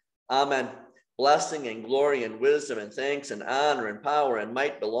 saying, "Amen. Blessing and glory and wisdom and thanks and honor and power and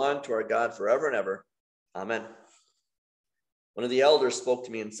might belong to our God forever and ever. Amen." One of the elders spoke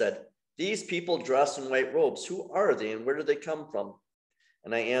to me and said, "These people dressed in white robes, who are they and where did they come from?"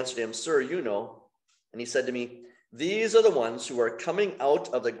 And I answered him, "Sir, you know." And he said to me, "These are the ones who are coming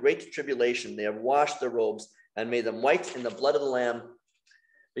out of the great tribulation. They have washed their robes and made them white in the blood of the Lamb.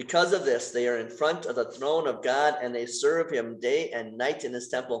 Because of this, they are in front of the throne of God, and they serve him day and night in his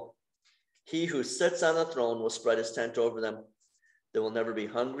temple. He who sits on the throne will spread his tent over them. They will never be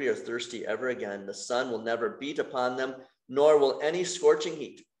hungry or thirsty ever again. The sun will never beat upon them, nor will any scorching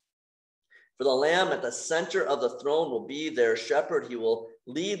heat. For the Lamb at the center of the throne will be their shepherd. He will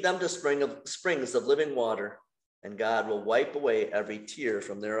lead them to springs of living water, and God will wipe away every tear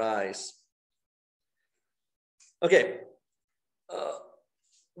from their eyes." Okay,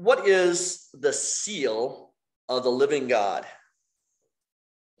 what is the seal of the living God?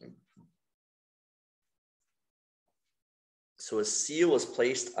 So a seal was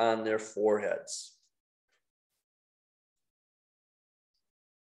placed on their foreheads.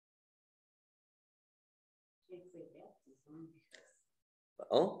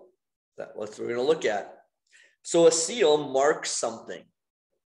 Well, that's what we're going to look at. So a seal marks something.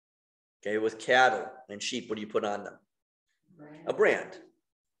 Okay, with cattle and sheep, what do you put on them? A brand.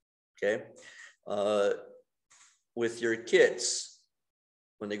 Okay. With your kids,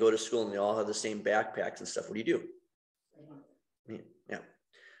 when they go to school and they all have the same backpacks and stuff, what do you do? Yeah.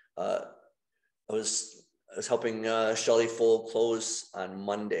 I was helping Shelly fold clothes on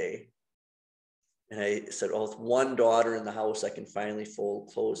Monday. And I said, "Oh, with one daughter in the house, I can finally fold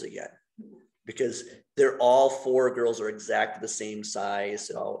clothes again." Because they're all four girls are exactly the same size.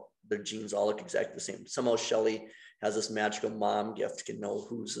 So their jeans all look exactly the same. Somehow Shelly has this magical mom gift, can know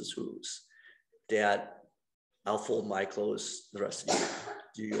whose is whose. Dad, I'll fold my clothes, the rest of you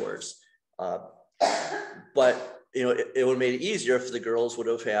do yours. But you know, it would have made it easier if the girls would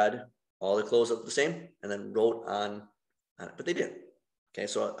have had all the clothes look the same and then wrote on it, but they didn't. Okay,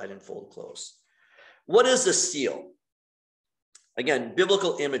 so I didn't fold clothes. What is the seal? Again,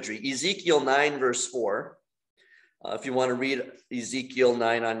 biblical imagery. Ezekiel 9, verse 4. If you want to read Ezekiel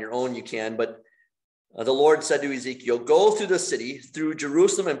 9 on your own, you can. But the Lord said to Ezekiel, "Go through the city, through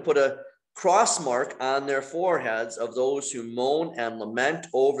Jerusalem, and put a cross mark on their foreheads of those who moan and lament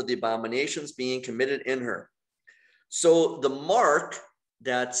over the abominations being committed in her." So the mark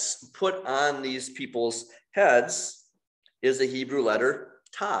that's put on these people's heads is the Hebrew letter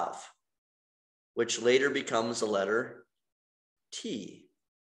Tav, which later becomes the letter T.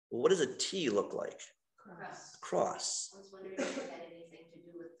 Well, what does a T look like? Cross. Cross. I was wondering if it had anything to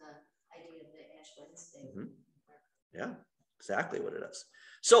do with the idea of the Ash Wednesday. Mm-hmm. Yeah, exactly what it is.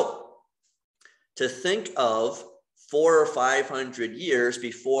 So to think of 400 or 500 years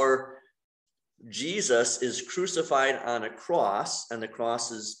before Jesus is crucified on a cross, and the cross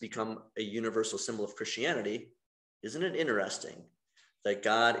has become a universal symbol of Christianity, isn't it interesting that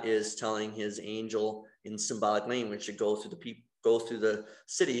God is telling his angel in symbolic language to go through the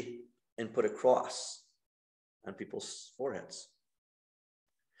city and put a cross on people's foreheads?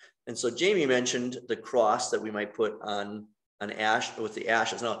 And so Jamie mentioned the cross that we might put on an ash with the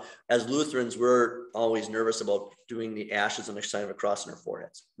ashes. Now, as Lutherans, we're always nervous about doing the ashes and the sign of a cross on our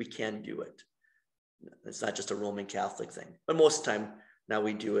foreheads. We can do it. It's not just a Roman Catholic thing, but most of the time now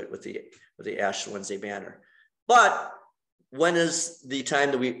we do it with the Ash Wednesday banner. But when is the time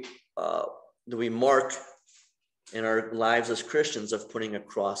that we mark in our lives as Christians of putting a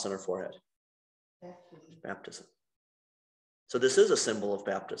cross on our forehead? Baptism. So this is a symbol of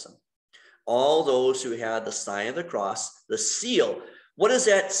baptism. All those who had the sign of the cross, the seal. What does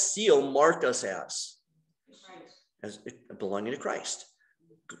that seal mark us as? As belonging to Christ.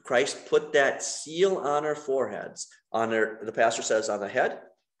 Christ put that seal on our foreheads, the pastor says, on the head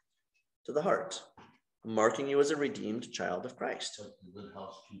to the heart, marking you as a redeemed child of Christ. Like the good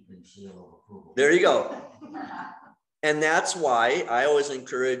housekeeping seal of approval. There you go. And that's why I always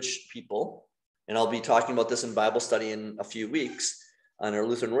encourage people, and I'll be talking about this in Bible study in a few weeks on our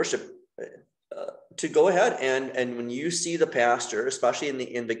Lutheran worship, to go ahead and when you see the pastor, especially in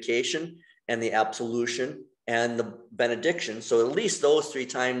the invocation and the absolution and the benediction, so at least those 3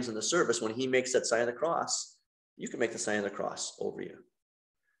 times in the service, when he makes that sign of the cross, you can make the sign of the cross over you.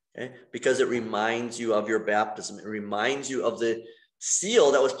 Okay? Because it reminds you of your baptism. It reminds you of the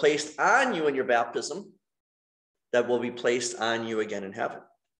seal that was placed on you in your baptism. that will be placed on you again in heaven.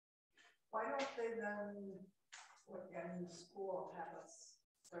 Why don't they then, in school, have us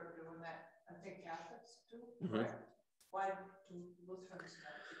start doing that? I think Catholics do, correct? Why do Lutherans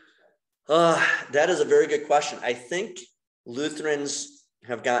not teach that? That is a very good question. I think Lutherans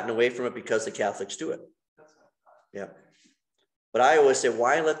have gotten away from it because the Catholics do it. That's what I thought. Yeah. But I always say,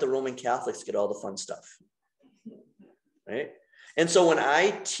 why let the Roman Catholics get all the fun stuff? Right? And so when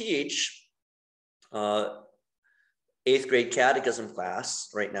I teach 8th grade catechism class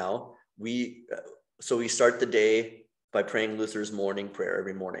right now, we start the day by praying Luther's morning prayer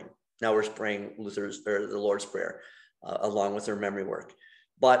every morning. Now we're praying the Lord's Prayer along with their memory work.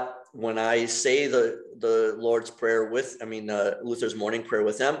 But when I say the Lord's Prayer Luther's morning prayer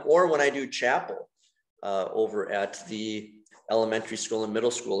with them, or when I do chapel over at the elementary school and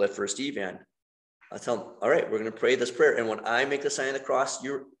middle school at First Evan, I tell them, all right, we're going to pray this prayer. And when I make the sign of the cross,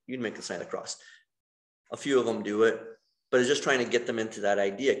 you'd make the sign of the cross. A few of them do it, but it's just trying to get them into that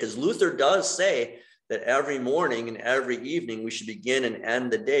idea. Because Luther does say that every morning and every evening, we should begin and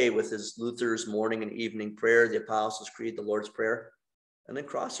end the day with Luther's morning and evening prayer, the Apostles' Creed, the Lord's Prayer, and then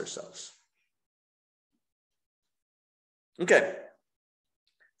cross ourselves. Okay.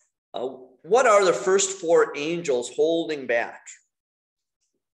 What are the first 4 angels holding back?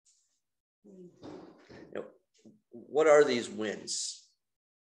 What are these winds?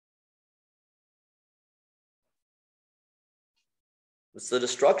 It's the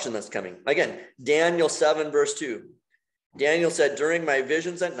destruction that's coming. Again, Daniel 7, verse 2. Daniel said, during my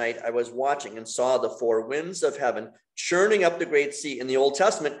visions at night, I was watching and saw the 4 winds of heaven churning up the great sea. In the Old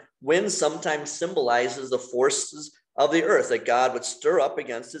Testament, wind sometimes symbolizes the forces of the earth that God would stir up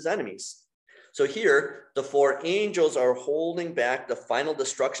against his enemies. So here, the 4 angels are holding back the final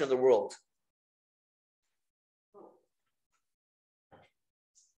destruction of the world.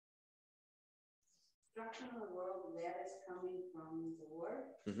 Destruction of the world, that is coming from the Lord.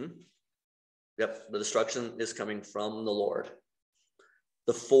 Mm-hmm. Yep, the destruction is coming from the Lord.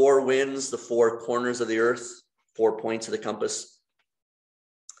 The 4 winds, the 4 corners of the earth, 4 points of the compass.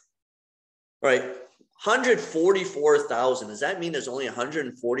 All right, 144,000. Does that mean there's only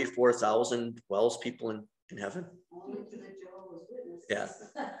 144,000 Wells people in heaven? Only to the Jehovah's Witnesses. Yeah.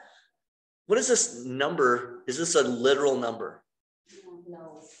 What is this number? Is this a literal number?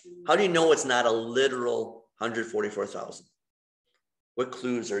 No. How do you know it's not a literal 144,000? What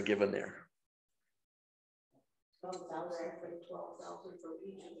clues are given there? 12,000 for each of the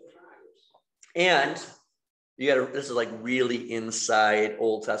tribes. And this is like really inside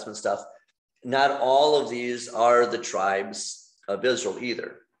Old Testament stuff. Not all of these are the tribes of Israel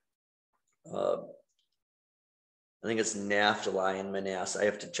either. I think it's Naphtali and Manasseh. I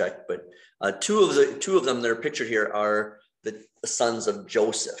have to check, but two of them that are pictured here are the sons of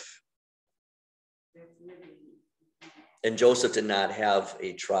Joseph. And Joseph did not have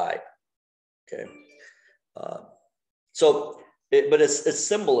a tribe. Okay. But it's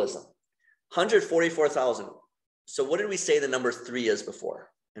symbolism. 144,000. So what did we say the number 3 is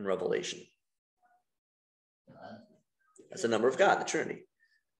before in Revelation? That's the number of God, the Trinity.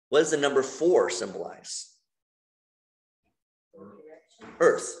 What does the number 4 symbolize?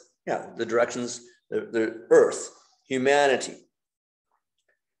 Earth. Yeah, the directions, the earth, humanity.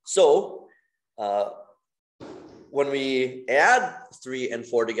 So when we add 3 and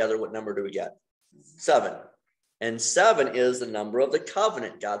 4 together, what number do we get? 7. And 7 is the number of the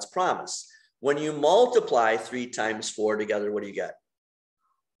covenant, God's promise. When you multiply 3 times 4 together, what do you get?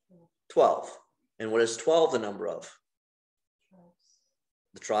 12. And what is 12 the number of?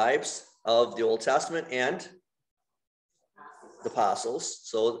 The tribes of the Old Testament and the apostles.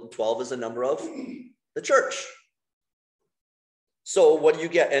 So 12 is the number of the church. So what do you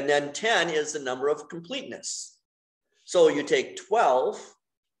get? And then 10 is the number of completeness. So you take 12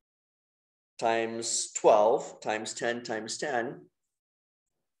 times 12 times 10 times 10.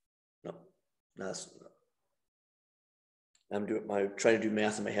 I'm trying to do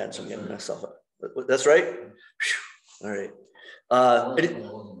math in my head, so I'm getting myself up. That's right? Whew. All right.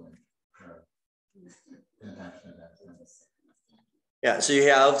 Yeah, so you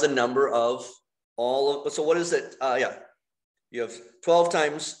have the number of all of, so what is it? You have 12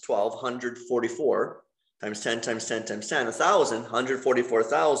 times 12, 144, times 10 times 10 times 10, 1,000,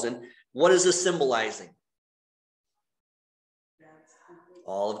 144,000. What is this symbolizing?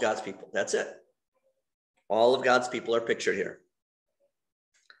 All of God's people. That's it. All of God's people are pictured here.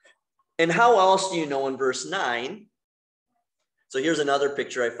 And how else do you know in verse 9? So here's another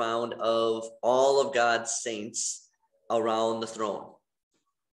picture I found of all of God's saints around the throne.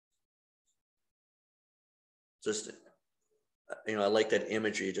 Just, I like that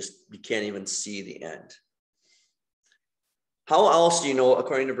imagery. You can't even see the end. How else do you know,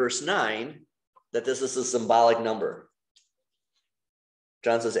 according to verse 9, that this is a symbolic number?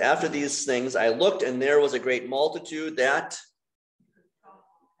 John says, after these things, I looked and there was a great multitude that,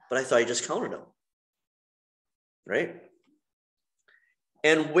 but I thought I just counted them. Right?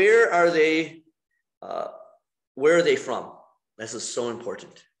 And where are they from? This is so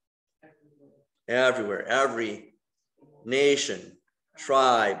important. Everywhere, every nation,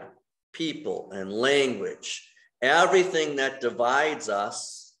 tribe, people, and language, everything that divides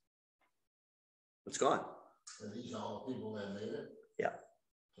us, it's gone. Are these all the people that made it? Yeah.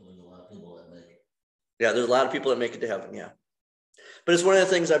 So there's a lot of people that make it. Yeah, there's a lot of people that make it to heaven, yeah. But it's one of the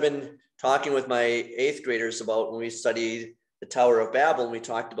things I've been talking with my 8th graders about when we studied the Tower of Babel, and we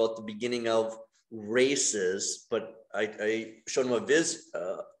talked about the beginning of races, but I showed them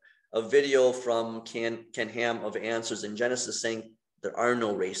a video from Ken Ham of Answers in Genesis saying there are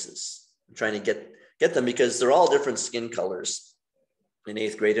no races. I'm trying to get them because they're all different skin colors in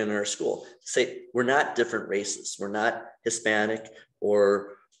 8th grade in our school. Say we're not different races. We're not Hispanic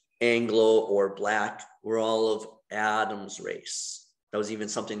or Anglo or Black. We're all of Adam's race. That was even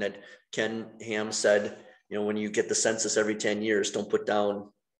something that Ken Ham said, you know, when you get the census every 10 years, don't put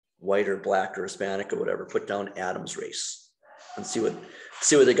down white or black or Hispanic or whatever, put down Adam's race and see what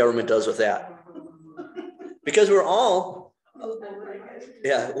the government does with that. Because we're all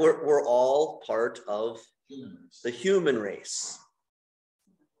part of the human race.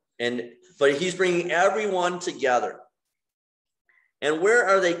 But he's bringing everyone together. And where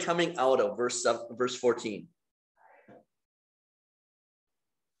are they coming out of? Verse 14.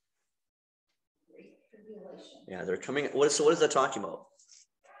 Yeah, they're coming. What is that talking about?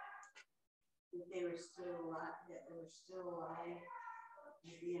 They were still alive. That they were still alive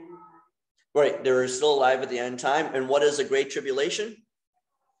at the end. Right, they were still alive at the end time. And what is the Great Tribulation?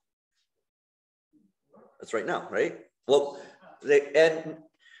 That's right now, right? Well, and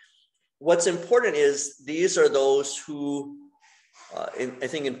what's important is these are those who, I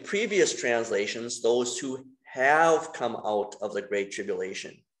think in previous translations, those who have come out of the Great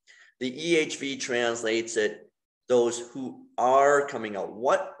Tribulation. The EHV translates it, those who are coming out.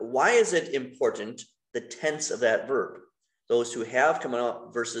 Why is it important, the tense of that verb? Those who have come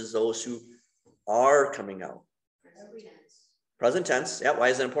out versus those who are coming out. Present tense. Yeah, why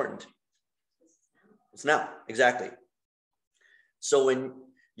is that important? It's now, exactly. So when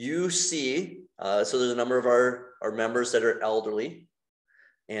you see, so there's a number of our members that are elderly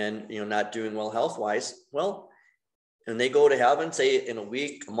and, you know, not doing well health-wise. Well, and they go to heaven, say in a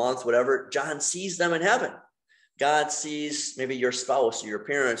week, a month, whatever, John sees them in heaven. God sees maybe your spouse, your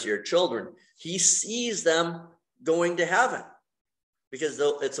parents, your children. He sees them going to heaven because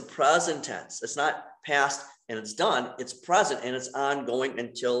it's a present tense. It's not past and it's done. It's present and it's ongoing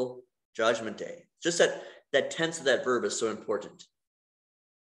until Judgment Day. Just that tense of that verb is so important.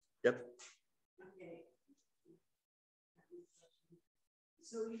 Yep. Okay.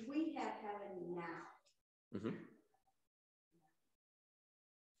 So if we have heaven now, Mm-hmm.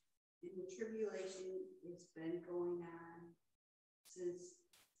 and the tribulation has been going on since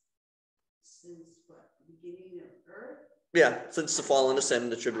what, the beginning of earth? Yeah, since the fall into sin,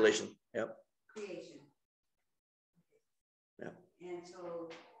 the tribulation. Yep. Creation. Yeah. And so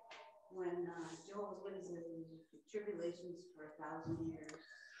when Jehovah's Witnesses, the tribulations for 1,000 years.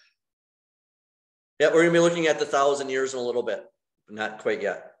 Yeah, we're gonna be looking at the 1,000 years in a little bit, but not quite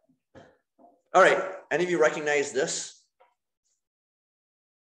yet. All right, any of you recognize this?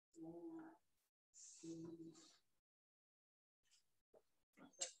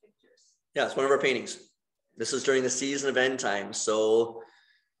 Yeah, it's one of our paintings. This is during the season of end times. So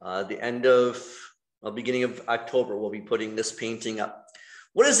beginning of October, we'll be putting this painting up.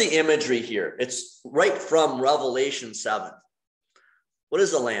 What is the imagery here? It's right from Revelation 7. What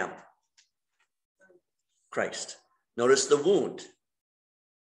is the lamb? Christ. Notice the wound.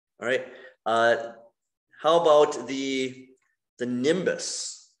 All right. How about the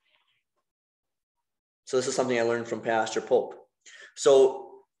nimbus? So this is something I learned from Pastor Pope. So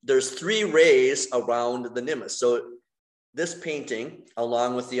there's 3 rays around the nimbus. So this painting,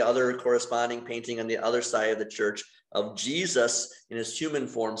 along with the other corresponding painting on the other side of the church of Jesus in his human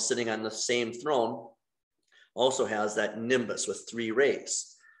form sitting on the same throne, also has that nimbus with 3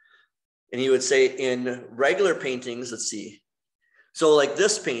 rays. And he would say in regular paintings, let's see. So like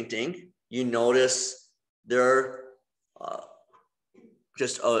this painting, you notice there are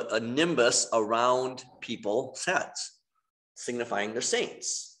just a nimbus around people's heads, signifying they're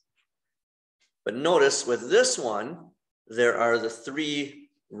saints. But notice with this one, there are the 3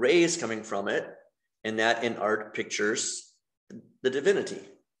 rays coming from it, and that in art pictures the divinity.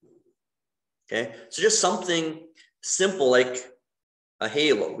 Okay, so just something simple like a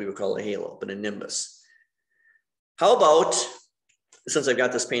halo. We would call it a halo, but a nimbus. How about, since I've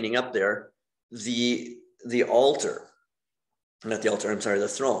got this painting up there, the altar, not the altar, I'm sorry, the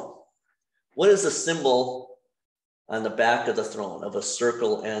throne. What is the symbol on the back of the throne of a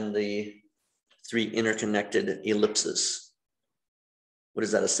circle and the 3 interconnected ellipses? What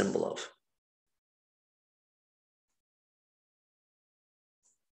is that a symbol of?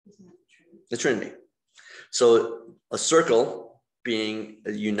 The Trinity. So a circle being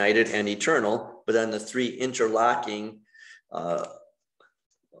united and eternal, but then the 3 interlocking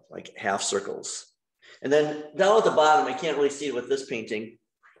like half circles. And then down at the bottom, I can't really see it with this painting,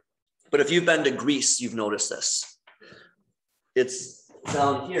 but if you've been to Greece, you've noticed this. It's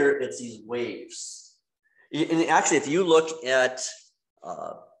down here, it's these waves. And actually, if you look at,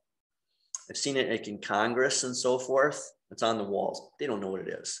 I've seen it like in Congress and so forth, it's on the walls. They don't know what it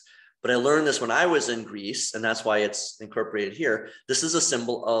is. But I learned this when I was in Greece, and that's why it's incorporated here. This is a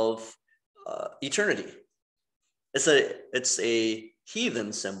symbol of eternity. It's a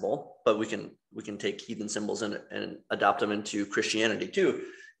heathen symbol, but we can take heathen symbols and adopt them into Christianity too.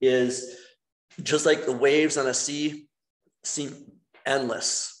 Is just like the waves on a sea seem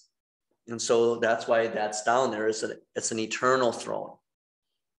endless, and so that's why that's down there. It's an eternal throne.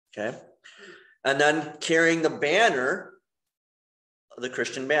 Okay, and then carrying the banner, the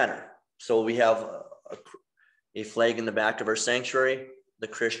Christian banner. So we have a flag in the back of our sanctuary, the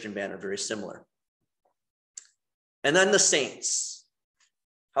Christian banner, very similar. And then the saints.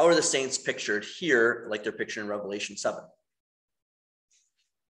 How are the saints pictured here, like they're pictured in Revelation 7?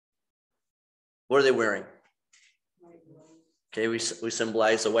 What are they wearing? Okay, we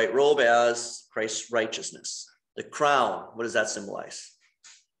symbolize the white robe as Christ's righteousness. The crown, what does that symbolize?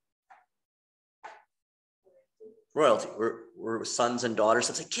 Royalty. We're sons and daughters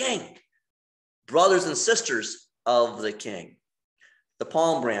of the King. Brothers and sisters of the King. The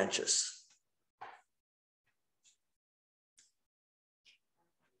palm branches.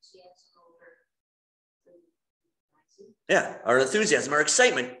 Yeah, our enthusiasm, our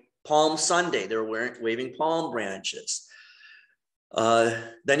excitement. Palm Sunday, they're waving palm branches.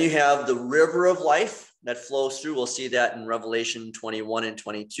 Then you have the river of life that flows through. We'll see that in Revelation 21 and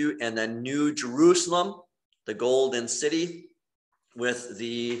 22. And then New Jerusalem, the golden city with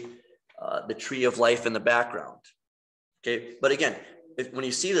the tree of life in the background. Okay, but again, when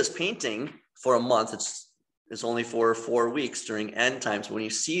you see this painting for a month, it's only for 4 weeks during end times. When you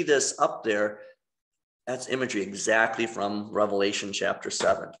see this up there, that's imagery exactly from Revelation chapter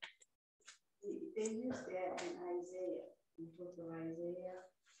 7. They use that in Isaiah, in the book of Isaiah,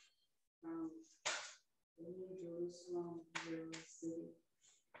 the New Jerusalem, the city.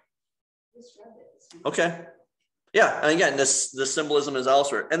 Just read it. Okay. Yeah, and again, the symbolism is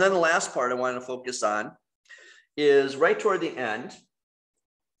elsewhere. And then the last part I want to focus on is right toward the end,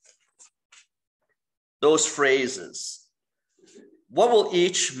 those phrases. What will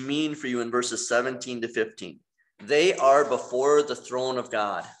each mean for you in verses 17 to 15? They are before the throne of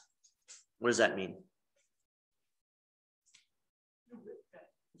God. What does that mean?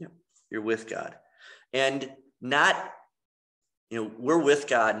 Yeah, you're with God. And not, we're with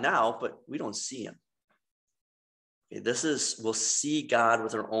God now, but we don't see him. We'll see God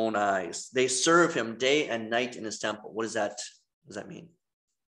with our own eyes. They serve him day and night in his temple. What does that mean?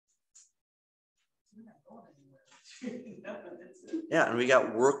 Yeah, and we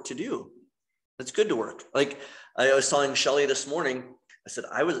got work to do. It's good to work. Like I was telling Shelly this morning, I said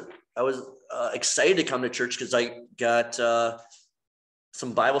I was excited to come to church because I got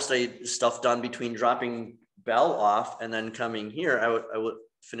some Bible study stuff done between dropping Belle off and then coming here. I would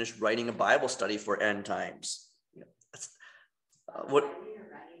finish writing a Bible study for end times.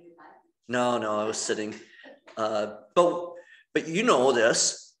 No, I was sitting. But you know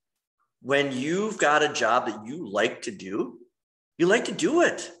this, when you've got a job that you like to do, you like to do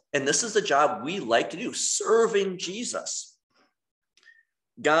it. And this is the job we like to do, serving Jesus.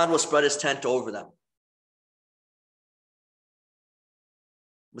 God will spread his tent over them.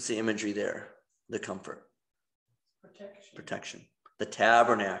 What's the imagery there? The comfort. Protection. The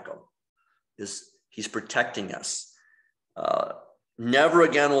tabernacle he's protecting us. Never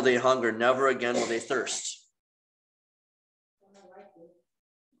again will they hunger. Never again will they thirst.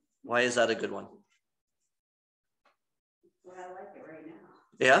 Why is that a good one? Well, I like it right now.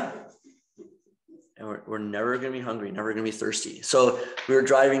 Yeah. And we're never going to be hungry, never going to be thirsty. So we were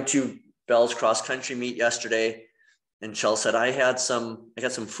driving to Belle's cross country meet yesterday, and Shell said, I got some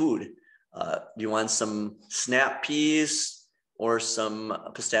food. Do you want some snap peas or some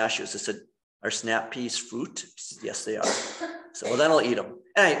pistachios? I said, Are snap peas fruit? Yes, they are. So well, then I'll eat them.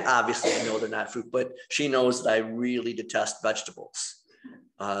 And I know they're not fruit, but she knows that I really detest vegetables.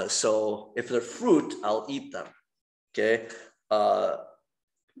 So if they're fruit, I'll eat them. Okay.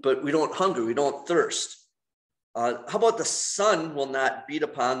 But we don't hunger, we don't thirst. How about the sun will not beat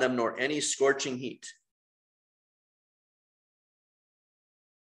upon them, nor any scorching heat?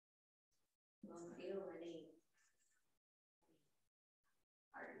 Don't feel any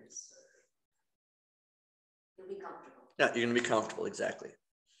hardness. You'll be comfortable. Yeah, you're going to be comfortable, exactly.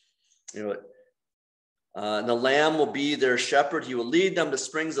 You know what? The Lamb will be their shepherd. He will lead them to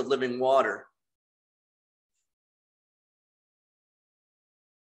springs of living water.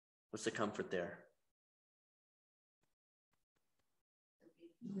 What's the comfort there?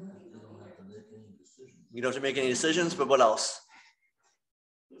 You don't have to make any decisions. You don't have to make any decisions, but what else?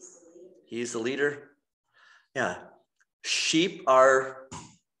 He's the leader. He's the leader. Yeah. Sheep are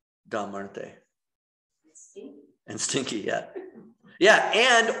dumb, aren't they? It's stinky. And stinky, yeah. Yeah,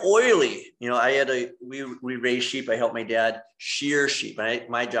 and oily. You know, we raised sheep. I helped my dad shear sheep.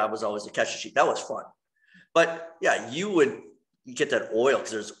 My job was always to catch the sheep. That was fun. But yeah, you get that oil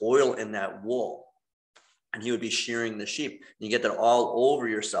because there's oil in that wool. And he would be shearing the sheep. And you get that all over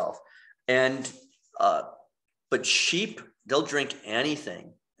yourself. And but sheep, they'll drink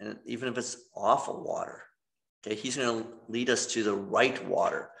anything, and even if it's awful water. Okay, he's going to lead us to the right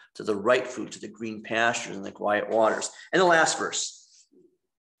water, to the right food, to the green pastures and the quiet waters. And the last verse.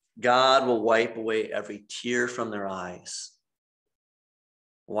 God will wipe away every tear from their eyes.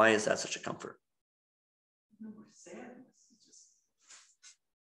 Why is that such a comfort?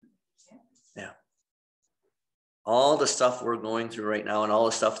 Yeah. All the stuff we're going through right now and all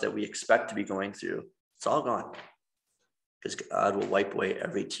the stuff that we expect to be going through, it's all gone. Because God will wipe away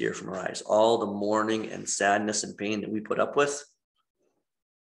every tear from our eyes. All the mourning and sadness and pain that we put up with,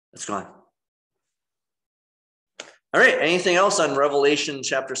 it's gone. All right, anything else on Revelation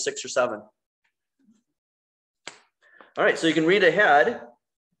chapter 6 or 7? All right, so you can read ahead.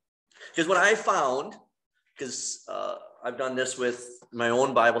 Because what I found, because I've done this with my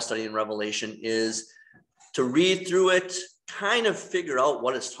own Bible study in Revelation, is to read through it, kind of figure out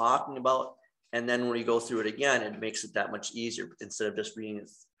what it's talking about. And then when you go through it again, it makes it that much easier instead of just reading it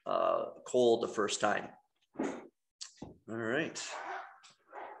cold the first time. All right.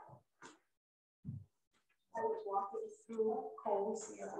 I was walking through Kohl's the other